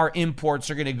importing our imports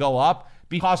are going to go up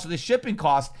because of the shipping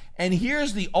cost. And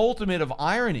here's the ultimate of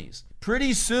ironies.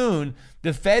 Pretty soon,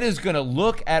 the Fed is going to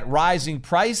look at rising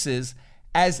prices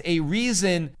as a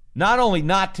reason not only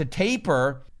not to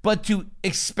taper, but to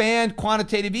expand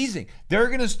quantitative easing. They're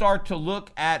going to start to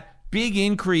look at big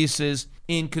increases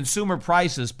in consumer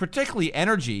prices, particularly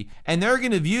energy, and they're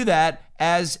going to view that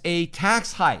as a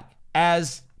tax hike,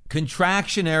 as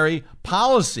contractionary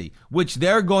policy, which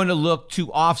they're going to look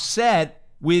to offset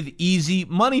with easy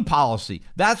money policy.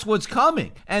 That's what's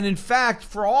coming. And in fact,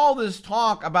 for all this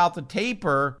talk about the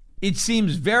taper, it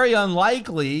seems very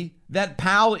unlikely that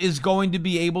Powell is going to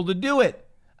be able to do it.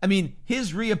 I mean,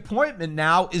 his reappointment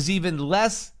now is even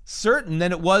less certain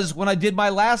than it was when I did my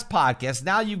last podcast.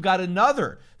 Now you've got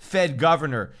another Fed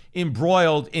governor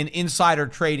embroiled in insider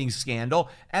trading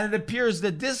scandal, and it appears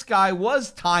that this guy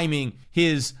was timing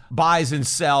his buys and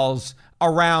sells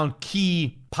around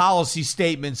key policy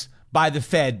statements by the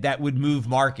Fed that would move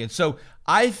markets. So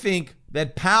I think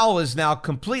that Powell is now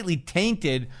completely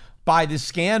tainted by the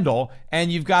scandal,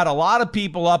 and you've got a lot of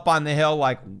people up on the Hill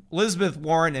like Elizabeth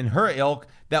Warren and her ilk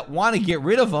that want to get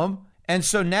rid of him. And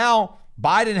so now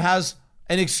Biden has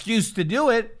an excuse to do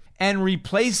it and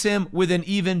replace him with an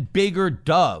even bigger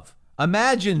dove.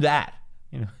 Imagine that.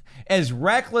 As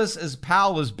reckless as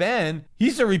Powell has been,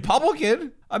 he's a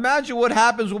Republican. Imagine what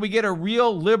happens when we get a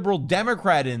real liberal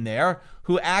Democrat in there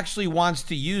who actually wants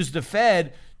to use the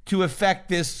Fed to affect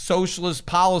this socialist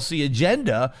policy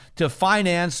agenda to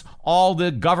finance all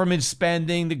the government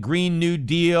spending, the Green New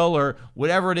Deal, or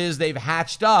whatever it is they've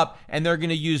hatched up, and they're going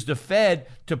to use the Fed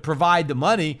to provide the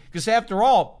money. Because after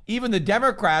all, even the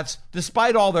Democrats,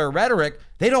 despite all their rhetoric,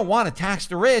 they don't want to tax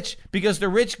the rich because the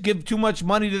rich give too much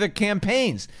money to their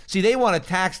campaigns. See, they want to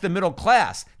tax the middle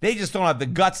class. They just don't have the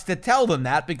guts to tell them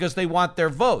that because they want their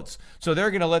votes. So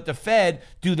they're going to let the Fed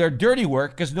do their dirty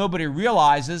work because nobody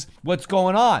realizes what's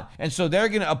going on. And so they're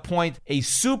going to appoint a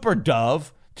super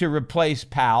dove to replace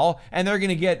Powell, and they're going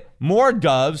to get more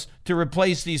doves to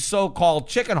replace these so-called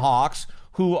chicken hawks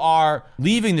who are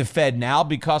leaving the Fed now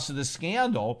because of the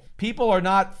scandal. People are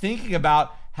not thinking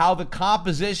about how the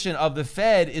composition of the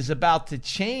Fed is about to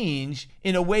change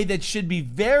in a way that should be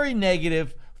very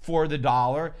negative for the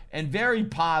dollar and very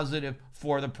positive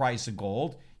for the price of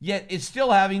gold, yet it's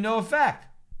still having no effect.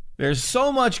 There's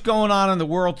so much going on in the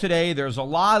world today. There's a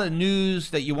lot of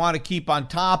news that you want to keep on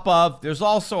top of. There's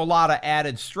also a lot of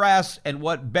added stress, and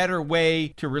what better way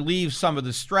to relieve some of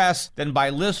the stress than by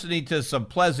listening to some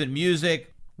pleasant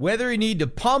music. Whether you need to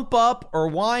pump up or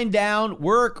wind down,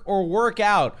 work or work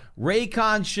out,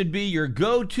 Raycon should be your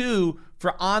go-to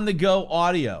for on-the-go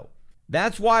audio.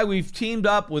 That's why we've teamed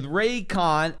up with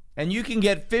Raycon, and you can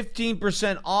get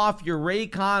 15% off your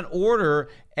Raycon order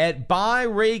at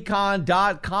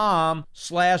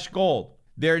buyraycon.com/gold.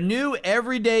 Their new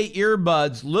everyday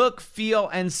earbuds look, feel,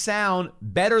 and sound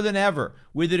better than ever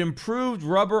with an improved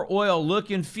rubber oil look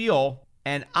and feel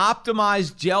and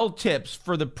optimized gel tips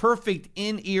for the perfect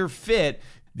in-ear fit.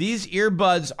 These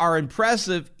earbuds are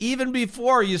impressive even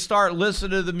before you start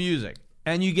listening to the music.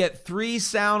 And you get 3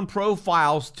 sound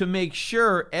profiles to make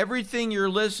sure everything you're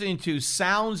listening to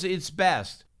sounds its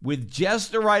best with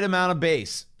just the right amount of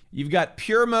bass. You've got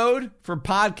Pure Mode for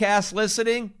podcast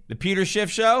listening, The Peter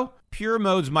Schiff Show, Pure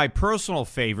Mode's my personal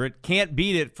favorite. Can't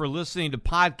beat it for listening to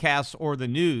podcasts or the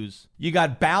news. You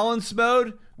got Balance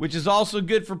Mode, which is also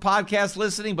good for podcast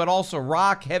listening, but also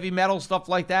rock, heavy metal, stuff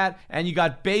like that. And you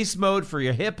got Bass Mode for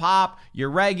your hip hop, your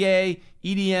reggae,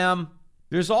 EDM.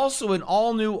 There's also an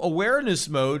all-new Awareness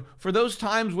Mode for those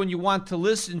times when you want to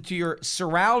listen to your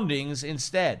surroundings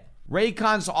instead.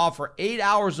 Raycons offer 8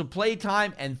 hours of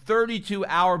playtime and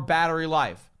 32-hour battery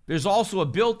life. There's also a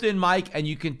built-in mic, and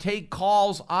you can take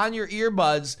calls on your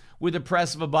earbuds with the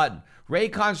press of a button.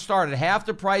 Raycons start at half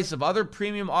the price of other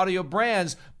premium audio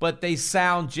brands, but they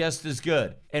sound just as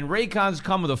good. And Raycons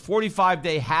come with a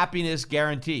 45-day happiness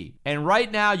guarantee. And right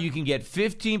now, you can get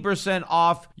 15%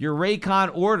 off your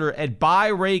Raycon order at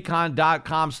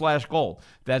buyraycon.com/gold.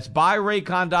 That's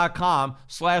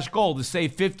buyraycon.com/gold to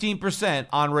save 15%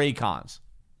 on Raycons.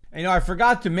 And, I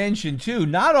forgot to mention, too,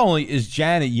 not only is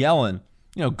Janet Yellen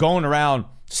going around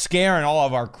scaring all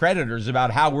of our creditors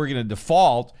about how we're going to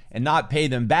default and not pay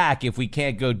them back if we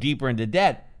can't go deeper into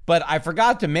debt. But I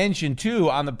forgot to mention, too,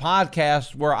 on the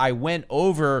podcast where I went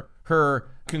over her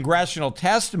congressional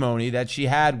testimony that she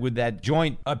had with that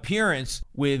joint appearance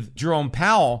with Jerome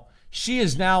Powell, she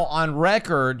is now on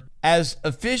record as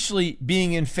officially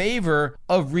being in favor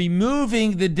of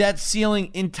removing the debt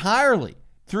ceiling entirely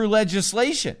through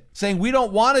legislation, saying we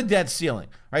don't want a debt ceiling,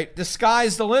 right? The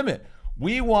sky's the limit.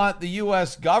 We want the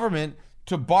U.S. government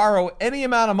to borrow any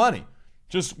amount of money.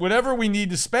 Just whatever we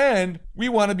need to spend, we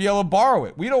want to be able to borrow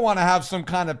it. We don't want to have some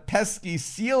kind of pesky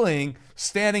ceiling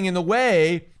standing in the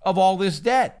way of all this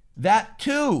debt. That,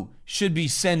 too, should be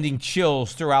sending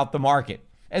chills throughout the market.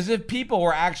 As if people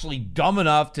were actually dumb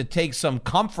enough to take some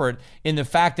comfort in the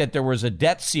fact that there was a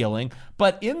debt ceiling.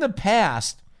 But in the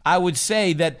past, I would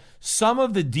say that some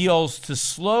of the deals to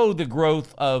slow the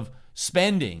growth of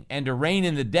spending and to rein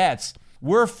in the debts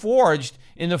were forged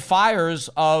in the fires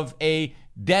of a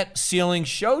debt ceiling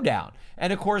showdown.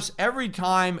 And of course, every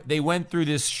time they went through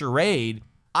this charade,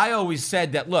 I always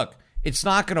said that, look, it's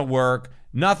not going to work.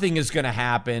 Nothing is going to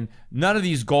happen. None of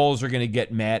these goals are going to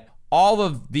get met. All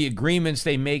of the agreements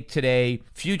they make today,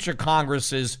 future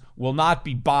Congresses will not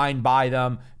be bound by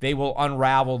them. They will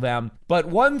unravel them. But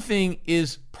one thing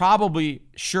is probably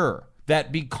sure,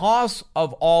 that because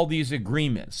of all these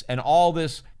agreements and all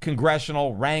this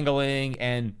congressional wrangling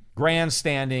and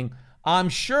grandstanding, I'm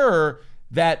sure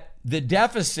that the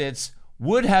deficits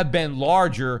would have been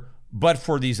larger but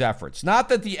for these efforts. Not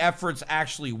that the efforts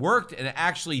actually worked and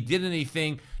actually did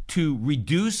anything to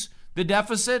reduce the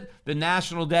deficit. The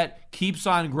national debt keeps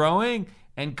on growing,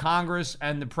 and Congress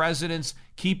and the presidents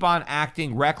keep on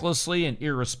acting recklessly and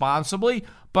irresponsibly.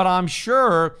 But I'm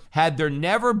sure had there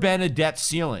never been a debt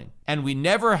ceiling, and we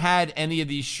never had any of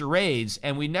these charades,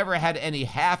 and we never had any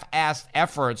half-assed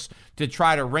efforts to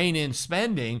try to rein in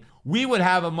spending, we would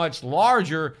have a much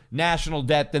larger national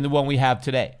debt than the one we have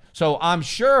today. So I'm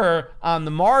sure on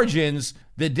the margins,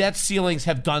 the debt ceilings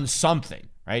have done something,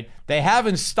 right? They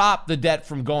haven't stopped the debt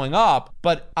from going up,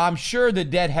 but I'm sure the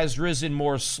debt has risen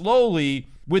more slowly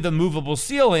with a movable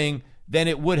ceiling than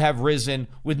it would have risen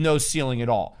with no ceiling at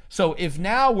all. So if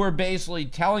now we're basically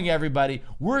telling everybody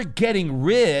we're getting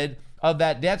rid of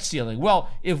that debt ceiling, well,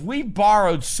 if we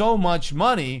borrowed so much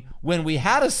money when we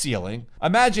had a ceiling,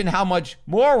 imagine how much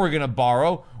more we're going to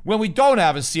borrow when we don't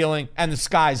have a ceiling and the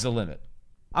sky's the limit.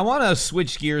 I want to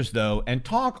switch gears, though, and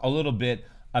talk a little bit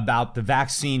about the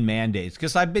vaccine mandates,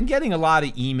 because I've been getting a lot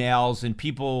of emails and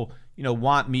people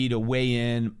want me to weigh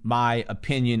in my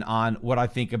opinion on what I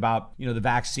think about, the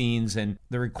vaccines and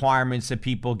the requirements that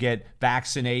people get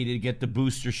vaccinated, get the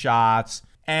booster shots.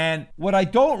 And what I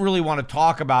don't really want to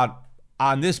talk about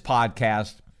on this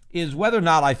podcast is whether or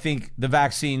not I think the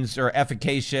vaccines are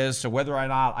efficacious, or whether or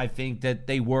not I think that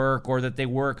they work, or that they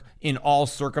work in all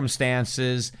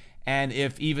circumstances. And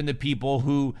if even the people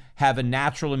who have a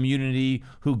natural immunity,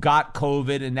 who got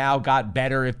COVID and now got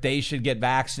better, if they should get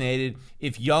vaccinated,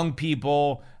 if young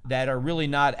people that are really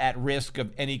not at risk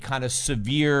of any kind of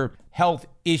severe health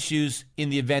issues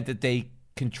in the event that they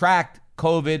contract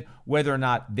COVID, whether or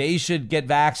not they should get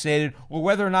vaccinated, or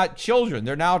whether or not children,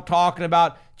 they're now talking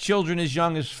about children as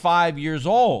young as 5 years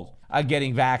old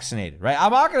getting vaccinated, right?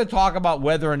 I'm not going to talk about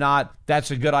whether or not that's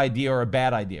a good idea or a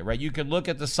bad idea, right? You can look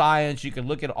at the science, you can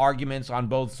look at arguments on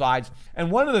both sides.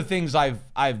 And one of the things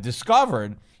I've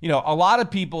discovered, a lot of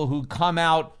people who come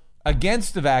out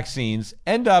against the vaccines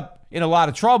end up in a lot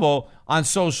of trouble on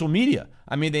social media.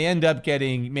 I mean, they end up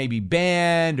getting maybe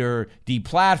banned or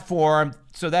deplatformed.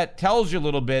 So that tells you a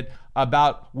little bit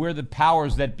about where the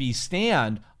powers that be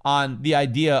stand on the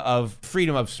idea of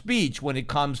freedom of speech when it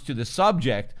comes to the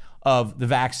subject of the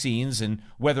vaccines and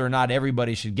whether or not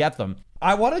everybody should get them.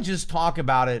 I want to just talk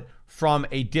about it from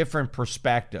a different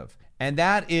perspective, and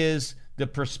that is the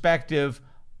perspective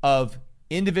of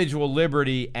individual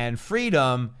liberty and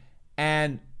freedom,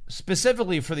 and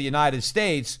specifically for the United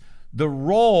States, the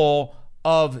role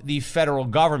of the federal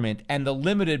government and the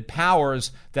limited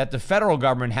powers that the federal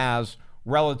government has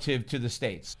relative to the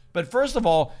states. But first of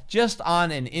all, just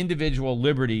on an individual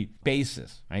liberty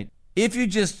basis, right? If you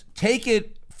just take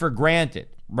it for granted,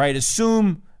 right,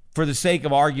 assume for the sake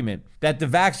of argument that the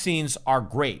vaccines are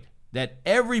great, that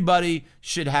everybody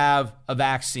should have a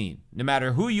vaccine, no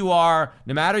matter who you are,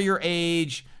 no matter your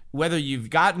age, whether you've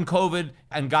gotten COVID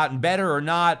and gotten better or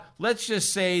not. Let's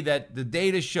just say that the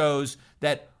data shows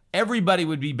that everybody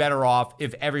would be better off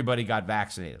if everybody got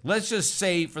vaccinated. Let's just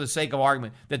say, for the sake of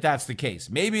argument, that that's the case.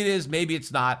 Maybe it is, maybe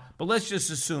it's not, but let's just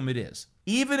assume it is.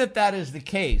 Even if that is the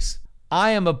case,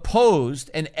 I am opposed,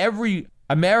 and every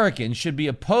American should be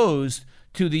opposed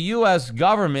to the U.S.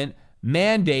 government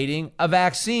mandating a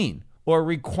vaccine or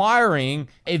requiring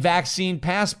a vaccine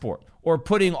passport or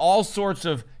putting all sorts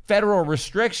of federal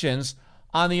restrictions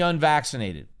on the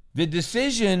unvaccinated. The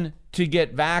decision to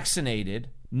get vaccinated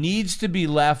needs to be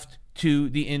left to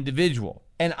the individual.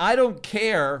 And I don't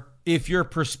care if your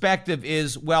perspective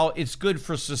is, well, it's good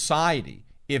for society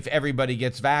if everybody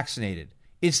gets vaccinated.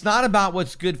 It's not about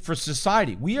what's good for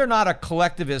society. We are not a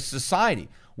collectivist society.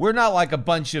 We're not like a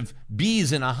bunch of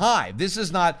bees in a hive. This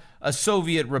is not a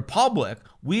Soviet republic.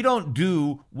 We don't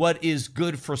do what is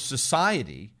good for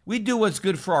society. We do what's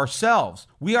good for ourselves.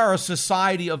 We are a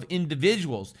society of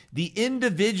individuals. The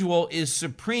individual is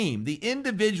supreme. The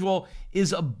individual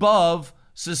is above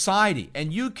society.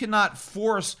 And you cannot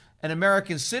force an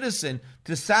American citizen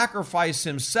to sacrifice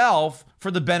himself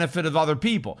for the benefit of other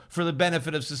people, for the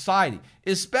benefit of society,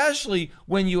 especially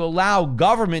when you allow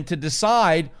government to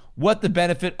decide what the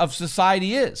benefit of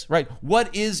society is, right?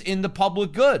 What is in the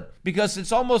public good? Because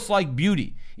it's almost like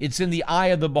beauty. It's in the eye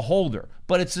of the beholder.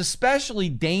 But it's especially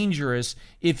dangerous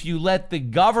if you let the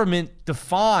government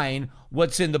define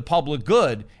what's in the public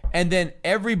good, and then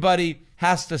everybody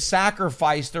has to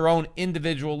sacrifice their own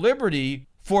individual liberty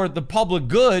for the public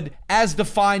good as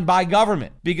defined by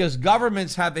government. Because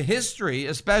governments have a history,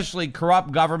 especially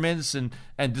corrupt governments and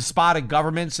despotic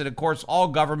governments, and of course all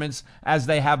governments, as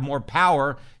they have more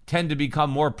power, tend to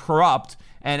become more corrupt,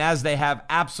 and as they have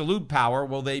absolute power,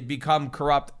 well, they become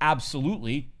corrupt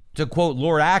absolutely, to quote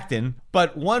Lord Acton.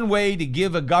 But one way to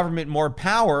give a government more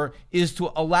power is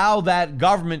to allow that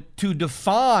government to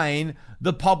define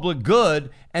the public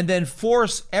good and then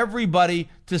force everybody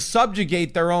to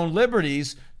subjugate their own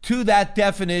liberties to that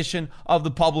definition of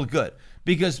the public good.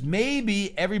 Because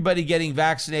maybe everybody getting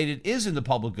vaccinated is in the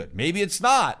public good. Maybe it's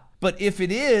not. But if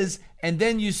it is, and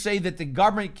then you say that the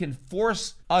government can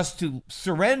force us to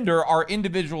surrender our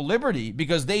individual liberty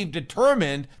because they've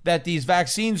determined that these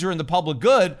vaccines are in the public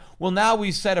good, well, now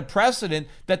we set a precedent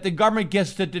that the government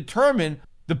gets to determine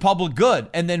the public good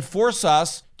and then force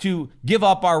us to give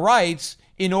up our rights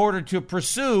in order to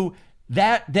pursue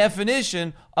that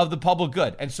definition of the public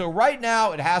good. And so right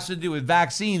now it has to do with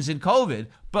vaccines and COVID,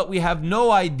 but we have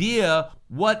no idea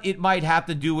what it might have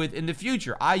to do with in the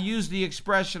future. I use the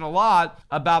expression a lot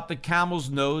about the camel's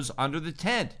nose under the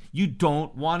tent. You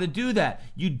don't want to do that.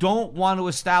 You don't want to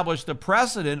establish the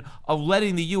precedent of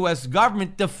letting the U.S.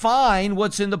 government define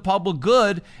what's in the public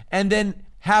good and then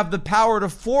have the power to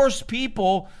force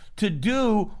people to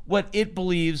do what it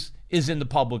believes is in the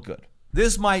public good.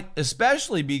 This might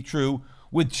especially be true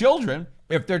with children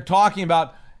if they're talking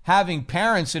about having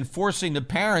parents and forcing the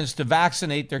parents to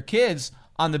vaccinate their kids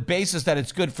on the basis that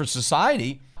it's good for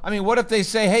society. I mean, what if they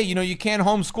say, hey, you can't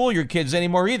homeschool your kids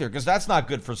anymore either, because that's not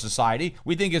good for society.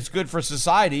 We think it's good for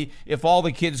society if all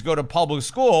the kids go to public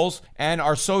schools and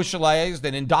are socialized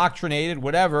and indoctrinated,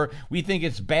 whatever. We think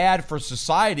it's bad for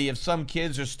society if some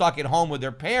kids are stuck at home with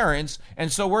their parents,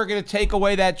 and so we're going to take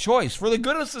away that choice. For the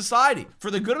good of society,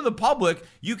 for the good of the public,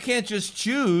 you can't just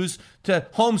choose to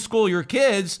homeschool your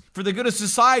kids. For the good of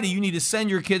society, you need to send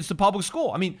your kids to public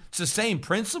school. I mean, it's the same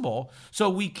principle. So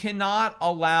we cannot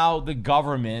allow the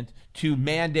government to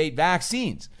mandate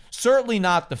vaccines. Certainly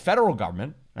not the federal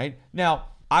government, right? Now,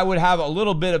 I would have a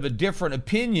little bit of a different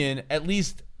opinion, at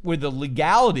least with the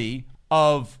legality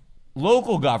of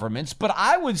local governments, but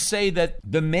I would say that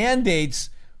the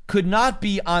mandates could not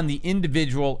be on the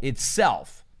individual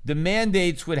itself. The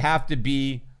mandates would have to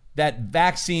be that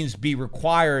vaccines be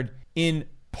required in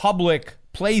public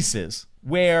places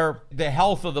where the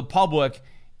health of the public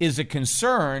is a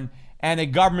concern, and a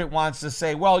government wants to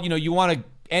say, well, you want to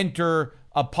enter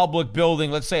a public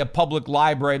building, let's say a public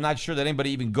library. I'm not sure that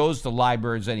anybody even goes to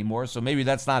libraries anymore, so maybe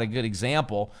that's not a good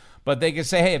example. But they can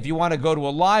say, hey, if you want to go to a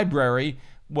library,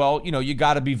 well, you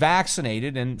got to be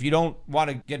vaccinated. And if you don't want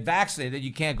to get vaccinated,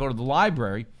 you can't go to the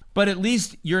library. But at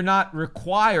least you're not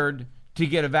required to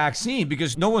get a vaccine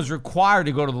because no one's required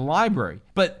to go to the library.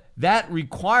 But that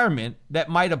requirement that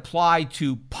might apply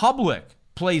to public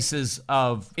places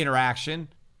of interaction,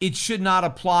 it should not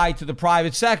apply to the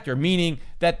private sector, meaning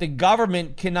that the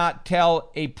government cannot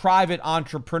tell a private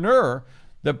entrepreneur,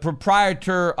 the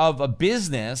proprietor of a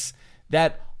business,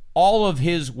 that all of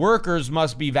his workers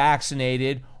must be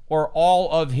vaccinated or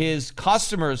all of his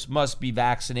customers must be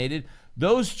vaccinated.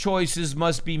 Those choices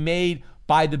must be made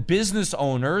by the business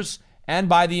owners and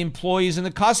by the employees and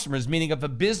the customers, meaning if a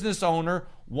business owner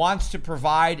wants to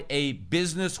provide a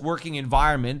business working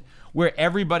environment where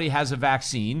everybody has a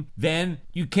vaccine, then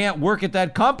you can't work at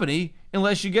that company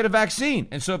unless you get a vaccine.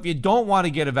 And so if you don't want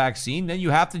to get a vaccine, then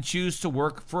you have to choose to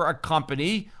work for a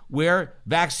company where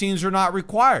vaccines are not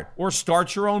required, or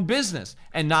start your own business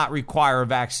and not require a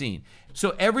vaccine.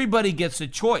 So everybody gets a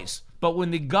choice. But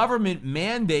when the government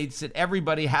mandates that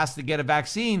everybody has to get a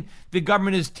vaccine, the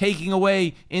government is taking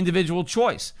away individual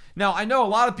choice. Now, I know a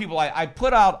lot of people, I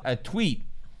put out a tweet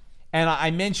and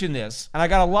I mentioned this, and I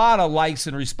got a lot of likes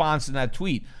and response in that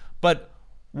tweet. But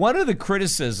one of the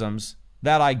criticisms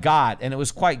that I got, and it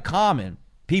was quite common,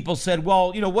 people said,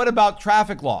 well, what about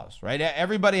traffic laws, right?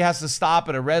 Everybody has to stop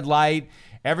at a red light.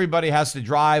 Everybody has to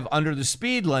drive under the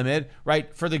speed limit,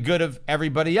 right, for the good of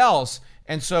everybody else.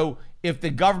 And so if the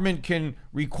government can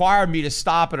require me to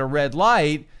stop at a red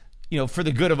light, for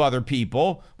the good of other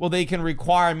people, well, they can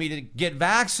require me to get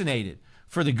vaccinated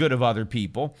for the good of other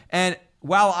people. And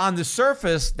while on the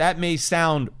surface that may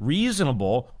sound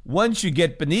reasonable, once you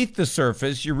get beneath the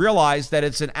surface, you realize that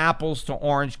it's an apples to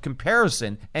orange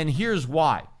comparison. And here's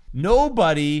why.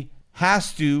 Nobody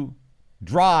has to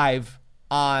drive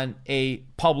on a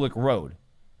public road,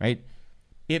 right?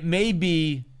 It may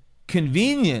be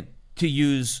convenient to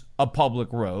use a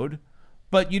public road,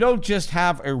 but you don't just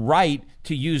have a right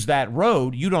to use that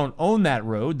road. You don't own that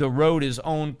road. The road is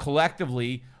owned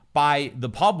collectively by the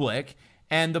public,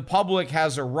 and the public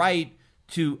has a right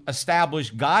to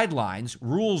establish guidelines,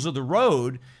 rules of the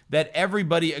road that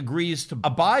everybody agrees to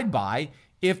abide by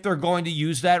if they're going to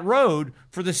use that road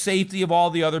for the safety of all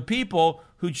the other people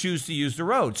who choose to use the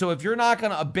road. So if you're not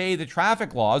going to obey the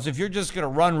traffic laws, if you're just going to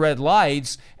run red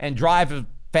lights and drive as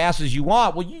fast as you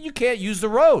want, well, you can't use the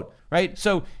road, right?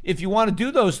 So if you want to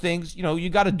do those things, you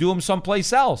got to do them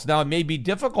someplace else. Now, it may be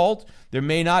difficult. There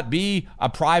may not be a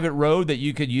private road that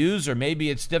you could use, or maybe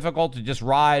it's difficult to just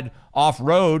ride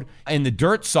off-road in the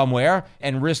dirt somewhere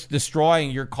and risk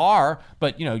destroying your car.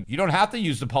 But, you don't have to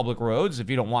use the public roads if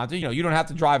you don't want to. You don't have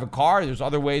to drive a car. There's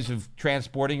other ways of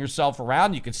transporting yourself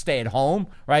around. You can stay at home,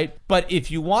 right? But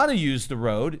if you want to use the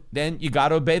road, then you got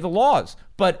to obey the laws.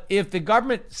 But if the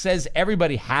government says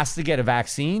everybody has to get a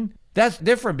vaccine, that's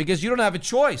different because you don't have a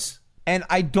choice. And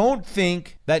I don't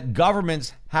think that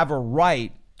governments have a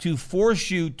right to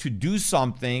force you to do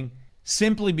something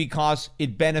simply because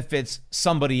it benefits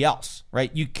somebody else, right?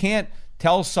 You can't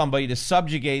tell somebody to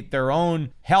subjugate their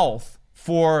own health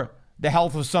for the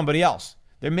health of somebody else.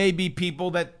 There may be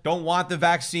people that don't want the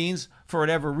vaccines for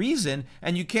whatever reason,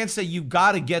 and you can't say you've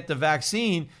got to get the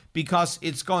vaccine because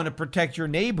it's going to protect your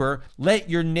neighbor. Let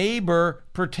your neighbor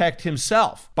protect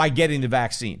himself by getting the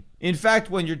vaccine. In fact,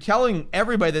 when you're telling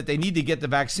everybody that they need to get the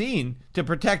vaccine to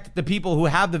protect the people who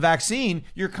have the vaccine,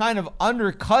 you're kind of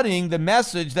undercutting the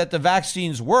message that the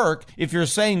vaccines work if you're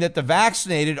saying that the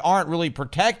vaccinated aren't really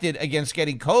protected against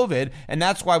getting COVID, and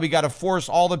that's why we got to force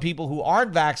all the people who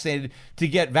aren't vaccinated to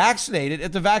get vaccinated.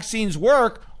 If the vaccines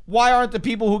work, why aren't the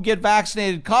people who get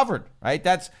vaccinated covered, right?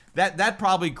 That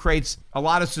probably creates a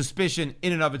lot of suspicion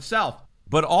in and of itself.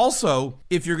 But also,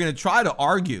 if you're going to try to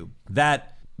argue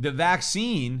that the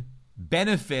vaccine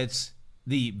benefits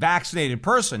the vaccinated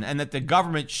person and that the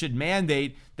government should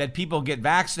mandate that people get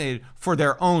vaccinated for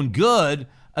their own good,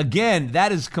 again,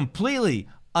 that is completely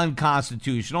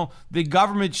unconstitutional. The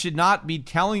government should not be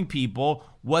telling people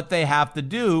what they have to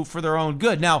do for their own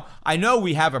good. Now, I know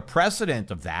we have a precedent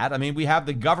of that. I mean, we have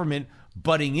the government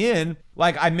butting in.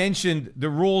 Like I mentioned, the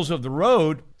rules of the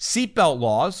road, seatbelt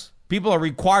laws. People are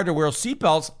required to wear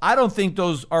seatbelts. I don't think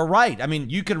those are right. I mean,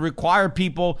 you can require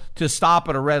people to stop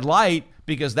at a red light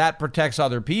because that protects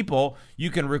other people. You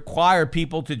can require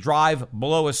people to drive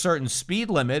below a certain speed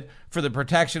limit for the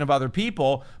protection of other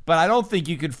people. But I don't think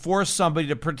you could force somebody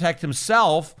to protect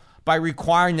himself by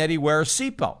requiring that he wear a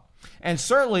seatbelt. And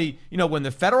certainly, when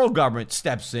the federal government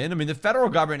steps in, I mean, the federal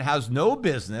government has no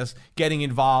business getting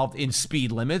involved in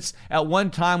speed limits. At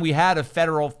one time, we had a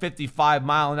federal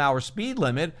 55-mile-an-hour speed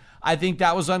limit. I think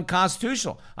that was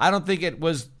unconstitutional. I don't think it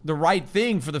was the right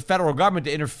thing for the federal government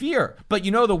to interfere. But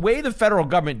the way the federal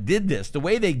government did this, the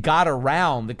way they got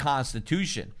around the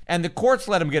Constitution, and the courts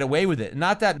let them get away with it, and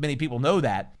not that many people know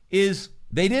that, is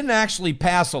they didn't actually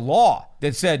pass a law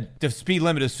that said the speed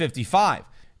limit is 55.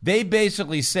 They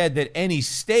basically said that any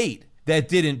state that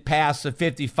didn't pass a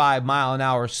 55 mile an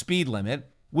hour speed limit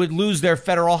would lose their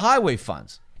federal highway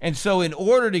funds. And so in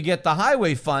order to get the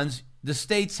highway funds, the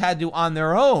states had to, on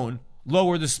their own,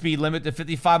 lower the speed limit to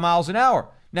 55 miles an hour.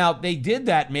 Now, they did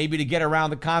that maybe to get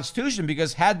around the Constitution,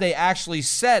 because had they actually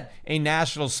set a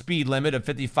national speed limit of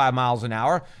 55 miles an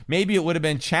hour, maybe it would have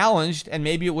been challenged and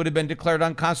maybe it would have been declared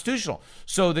unconstitutional.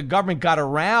 So the government got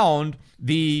around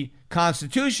the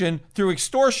Constitution through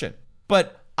extortion.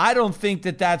 But I don't think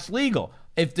that that's legal.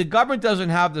 If the government doesn't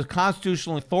have the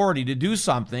constitutional authority to do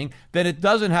something, then it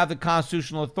doesn't have the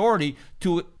constitutional authority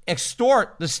to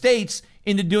extort the states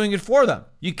into doing it for them.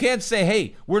 You can't say,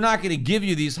 hey, we're not going to give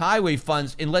you these highway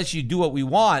funds unless you do what we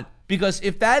want. Because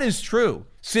if that is true,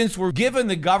 since we're giving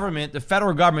the government, the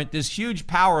federal government, this huge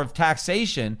power of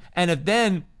taxation, and if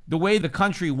then the way the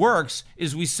country works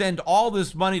is we send all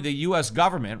this money to the U.S.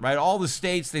 government, right? All the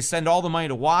states, they send all the money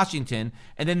to Washington,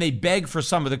 and then they beg for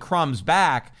some of the crumbs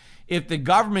back. If the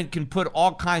government can put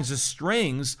all kinds of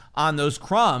strings on those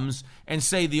crumbs and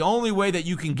say the only way that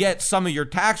you can get some of your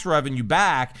tax revenue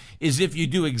back is if you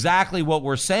do exactly what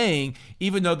we're saying,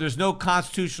 even though there's no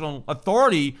constitutional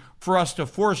authority for us to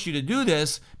force you to do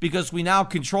this, because we now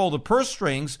control the purse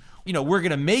strings, we're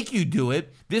going to make you do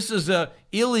it. This is a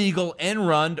illegal end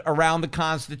run around the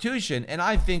Constitution. And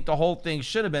I think the whole thing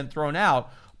should have been thrown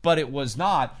out, but it was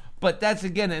not. But that's,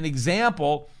 again, an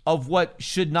example of what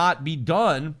should not be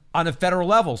done on a federal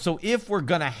level. So if we're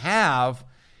going to have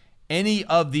any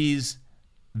of these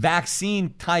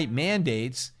vaccine type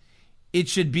mandates, it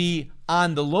should be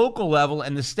on the local level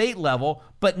and the state level,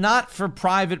 but not for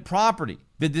private property.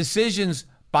 The decisions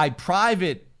by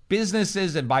private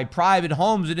businesses and by private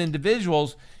homes and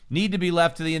individuals need to be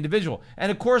left to the individual.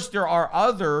 And of course, there are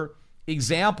other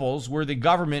examples where the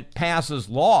government passes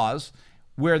laws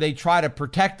where they try to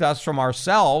protect us from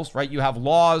ourselves, right? You have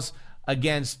laws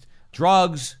against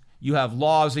drugs, you have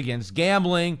laws against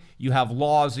gambling, you have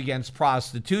laws against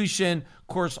prostitution. Of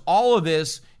course, all of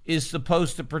this is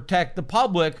supposed to protect the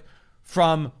public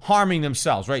from harming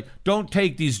themselves, right? Don't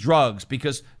take these drugs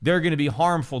because they're going to be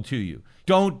harmful to you.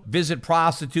 Don't visit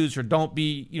prostitutes, or don't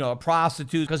be, a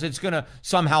prostitute because it's going to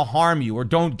somehow harm you, or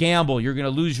don't gamble, you're going to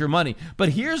lose your money. But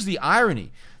here's the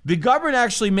irony. The government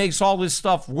actually makes all this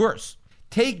stuff worse.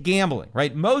 Take gambling,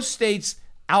 right? Most states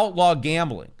outlaw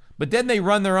gambling, but then they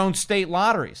run their own state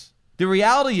lotteries. The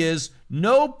reality is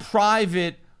no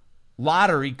private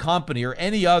lottery company or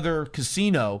any other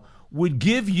casino would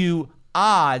give you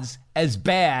odds as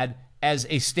bad as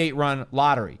a state-run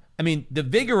lottery. I mean, the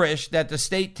vigorish that the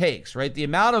state takes, right? The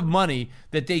amount of money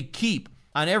that they keep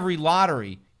on every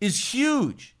lottery is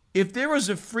huge. If there was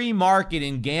a free market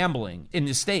in gambling in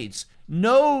the states,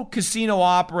 no casino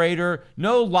operator,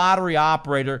 no lottery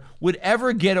operator would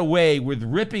ever get away with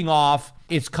ripping off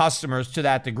its customers to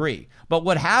that degree. But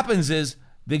what happens is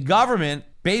the government,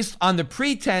 based on the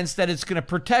pretense that it's going to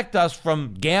protect us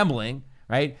from gambling,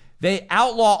 right? They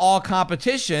outlaw all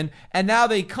competition, and now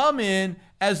they come in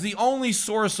as the only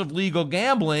source of legal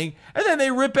gambling, and then they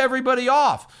rip everybody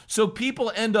off. So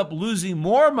people end up losing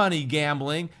more money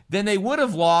gambling than they would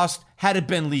have lost had it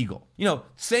been legal.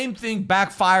 Same thing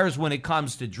backfires when it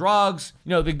comes to drugs.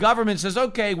 The government says,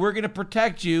 okay, we're going to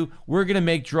protect you. We're going to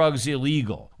make drugs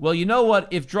illegal. Well, you know what?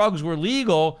 If drugs were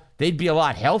legal, they'd be a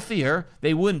lot healthier.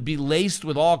 They wouldn't be laced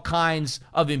with all kinds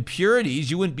of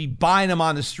impurities. You wouldn't be buying them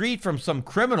on the street from some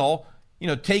criminal,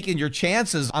 taking your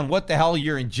chances on what the hell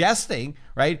you're ingesting,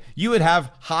 right? You would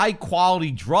have high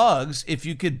quality drugs if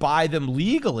you could buy them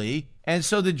legally. And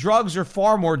so the drugs are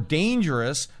far more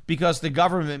dangerous because the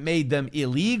government made them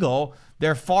illegal.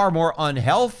 They're far more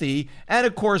unhealthy. And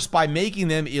of course, by making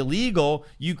them illegal,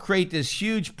 you create this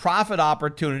huge profit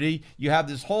opportunity. You have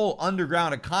this whole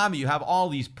underground economy. You have all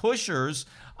these pushers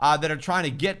that are trying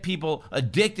to get people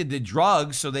addicted to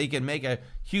drugs so they can make a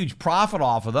huge profit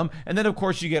off of them. And then, of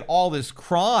course, you get all this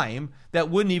crime that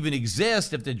wouldn't even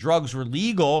exist if the drugs were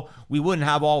legal. We wouldn't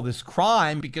have all this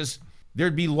crime because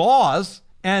there'd be laws.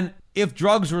 And if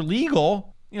drugs were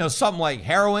legal, something like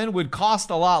heroin would cost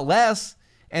a lot less.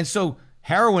 And so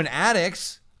heroin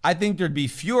addicts, I think there'd be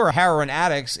fewer heroin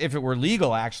addicts if it were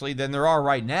legal, actually, than there are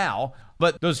right now.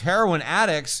 But those heroin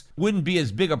addicts wouldn't be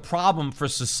as big a problem for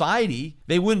society.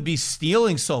 They wouldn't be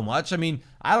stealing so much. I mean,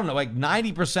 I don't know, like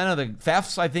 90% of the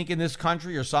thefts, I think, in this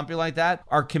country or something like that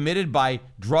are committed by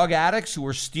drug addicts who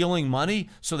are stealing money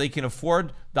so they can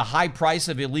afford the high price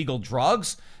of illegal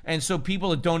drugs. And so people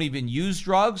that don't even use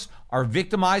drugs are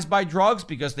victimized by drugs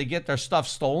because they get their stuff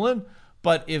stolen.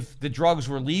 But if the drugs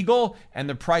were legal and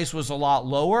the price was a lot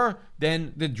lower,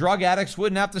 then the drug addicts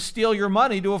wouldn't have to steal your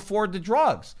money to afford the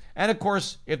drugs. And of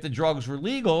course, if the drugs were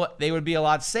legal, they would be a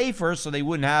lot safer, so they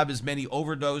wouldn't have as many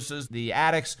overdoses. The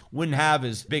addicts wouldn't have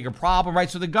as big a problem, right?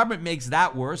 So the government makes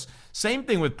that worse. Same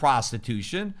thing with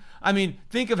prostitution. I mean,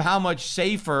 think of how much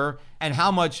safer and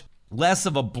how much less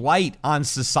of a blight on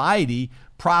society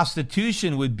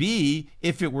prostitution would be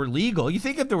if it were legal. You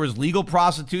think if there was legal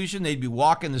prostitution, they'd be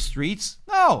walking the streets?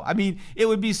 No. I mean, it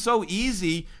would be so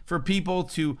easy for people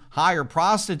to hire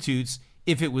prostitutes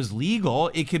if it was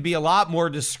legal. It could be a lot more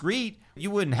discreet.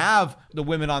 You wouldn't have the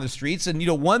women on the streets. And,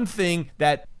 one thing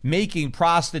that making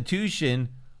prostitution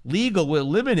legal would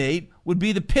eliminate would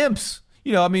be the pimps.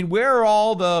 Where are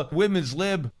all the women's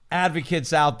lib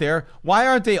advocates out there? Why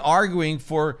aren't they arguing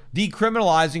for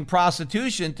decriminalizing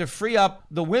prostitution to free up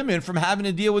the women from having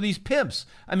to deal with these pimps?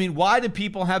 Why do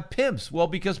people have pimps? Well,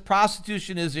 because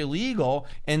prostitution is illegal,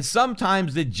 and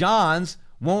sometimes the Johns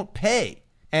won't pay.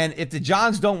 And if the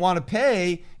Johns don't want to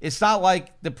pay, it's not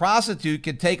like the prostitute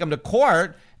can take them to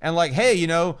court and like, hey,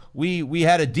 we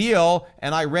had a deal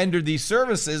and I rendered these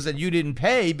services and you didn't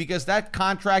pay, because that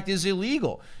contract is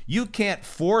illegal. You can't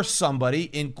force somebody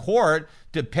in court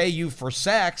to pay you for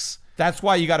sex. That's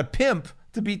why you got a pimp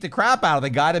to beat the crap out of the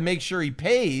guy to make sure he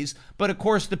pays. But of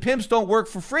course, the pimps don't work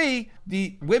for free.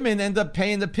 The women end up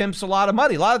paying the pimps a lot of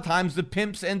money. A lot of times the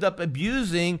pimps end up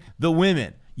abusing the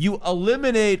women. You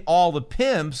eliminate all the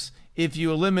pimps if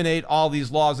you eliminate all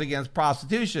these laws against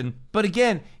prostitution. But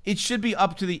again, it should be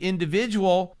up to the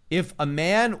individual. If a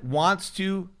man wants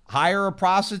to hire a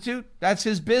prostitute, that's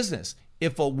his business.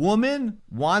 If a woman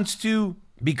wants to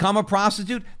become a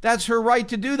prostitute, that's her right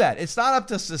to do that. It's not up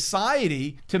to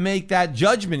society to make that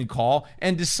judgment call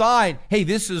and decide, hey,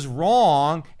 this is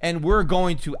wrong and we're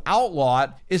going to outlaw it.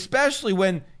 Especially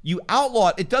when you outlaw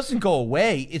it, it doesn't go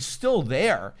away. It's still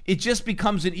there. It just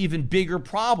becomes an even bigger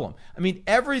problem.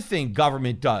 Everything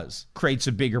government does creates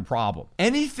a bigger problem.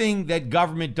 Anything that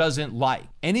government doesn't like,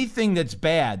 anything that's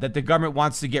bad that the government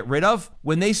wants to get rid of,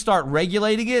 when they start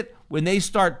regulating it, when they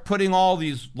start putting all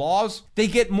these laws, they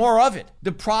get more of it.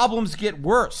 The problems get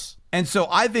worse. And so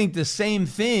I think the same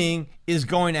thing is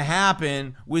going to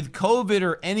happen with COVID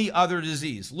or any other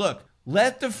disease. Look,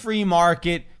 let the free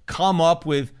market come up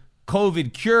with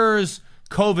COVID cures,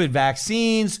 COVID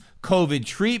vaccines, COVID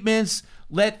treatments.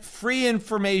 Let free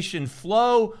information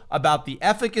flow about the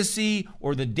efficacy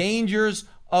or the dangers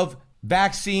of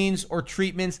vaccines or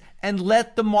treatments, and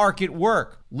let the market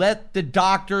work. Let the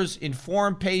doctors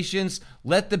inform patients.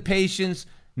 Let the patients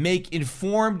make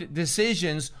informed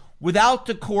decisions without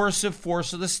the coercive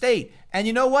force of the state. And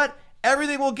you know what?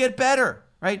 Everything will get better,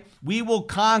 right? We will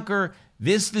conquer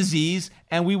this disease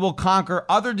and we will conquer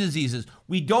other diseases.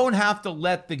 We don't have to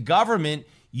let the government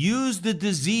use the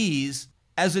disease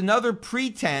as another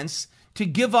pretense to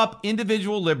give up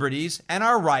individual liberties and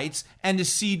our rights and to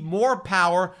cede more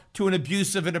power to an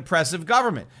abusive and oppressive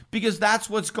government, because that's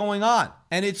what's going on.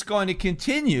 And it's going to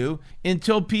continue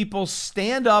until people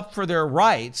stand up for their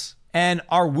rights and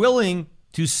are willing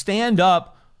to stand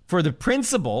up for the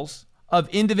principles of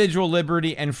individual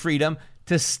liberty and freedom,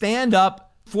 to stand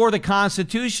up for the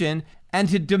Constitution, and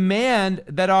to demand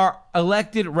that our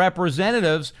elected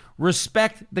representatives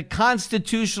respect the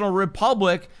constitutional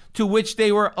republic to which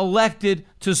they were elected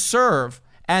to serve,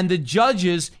 and the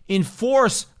judges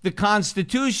enforce the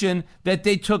Constitution that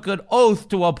they took an oath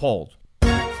to uphold.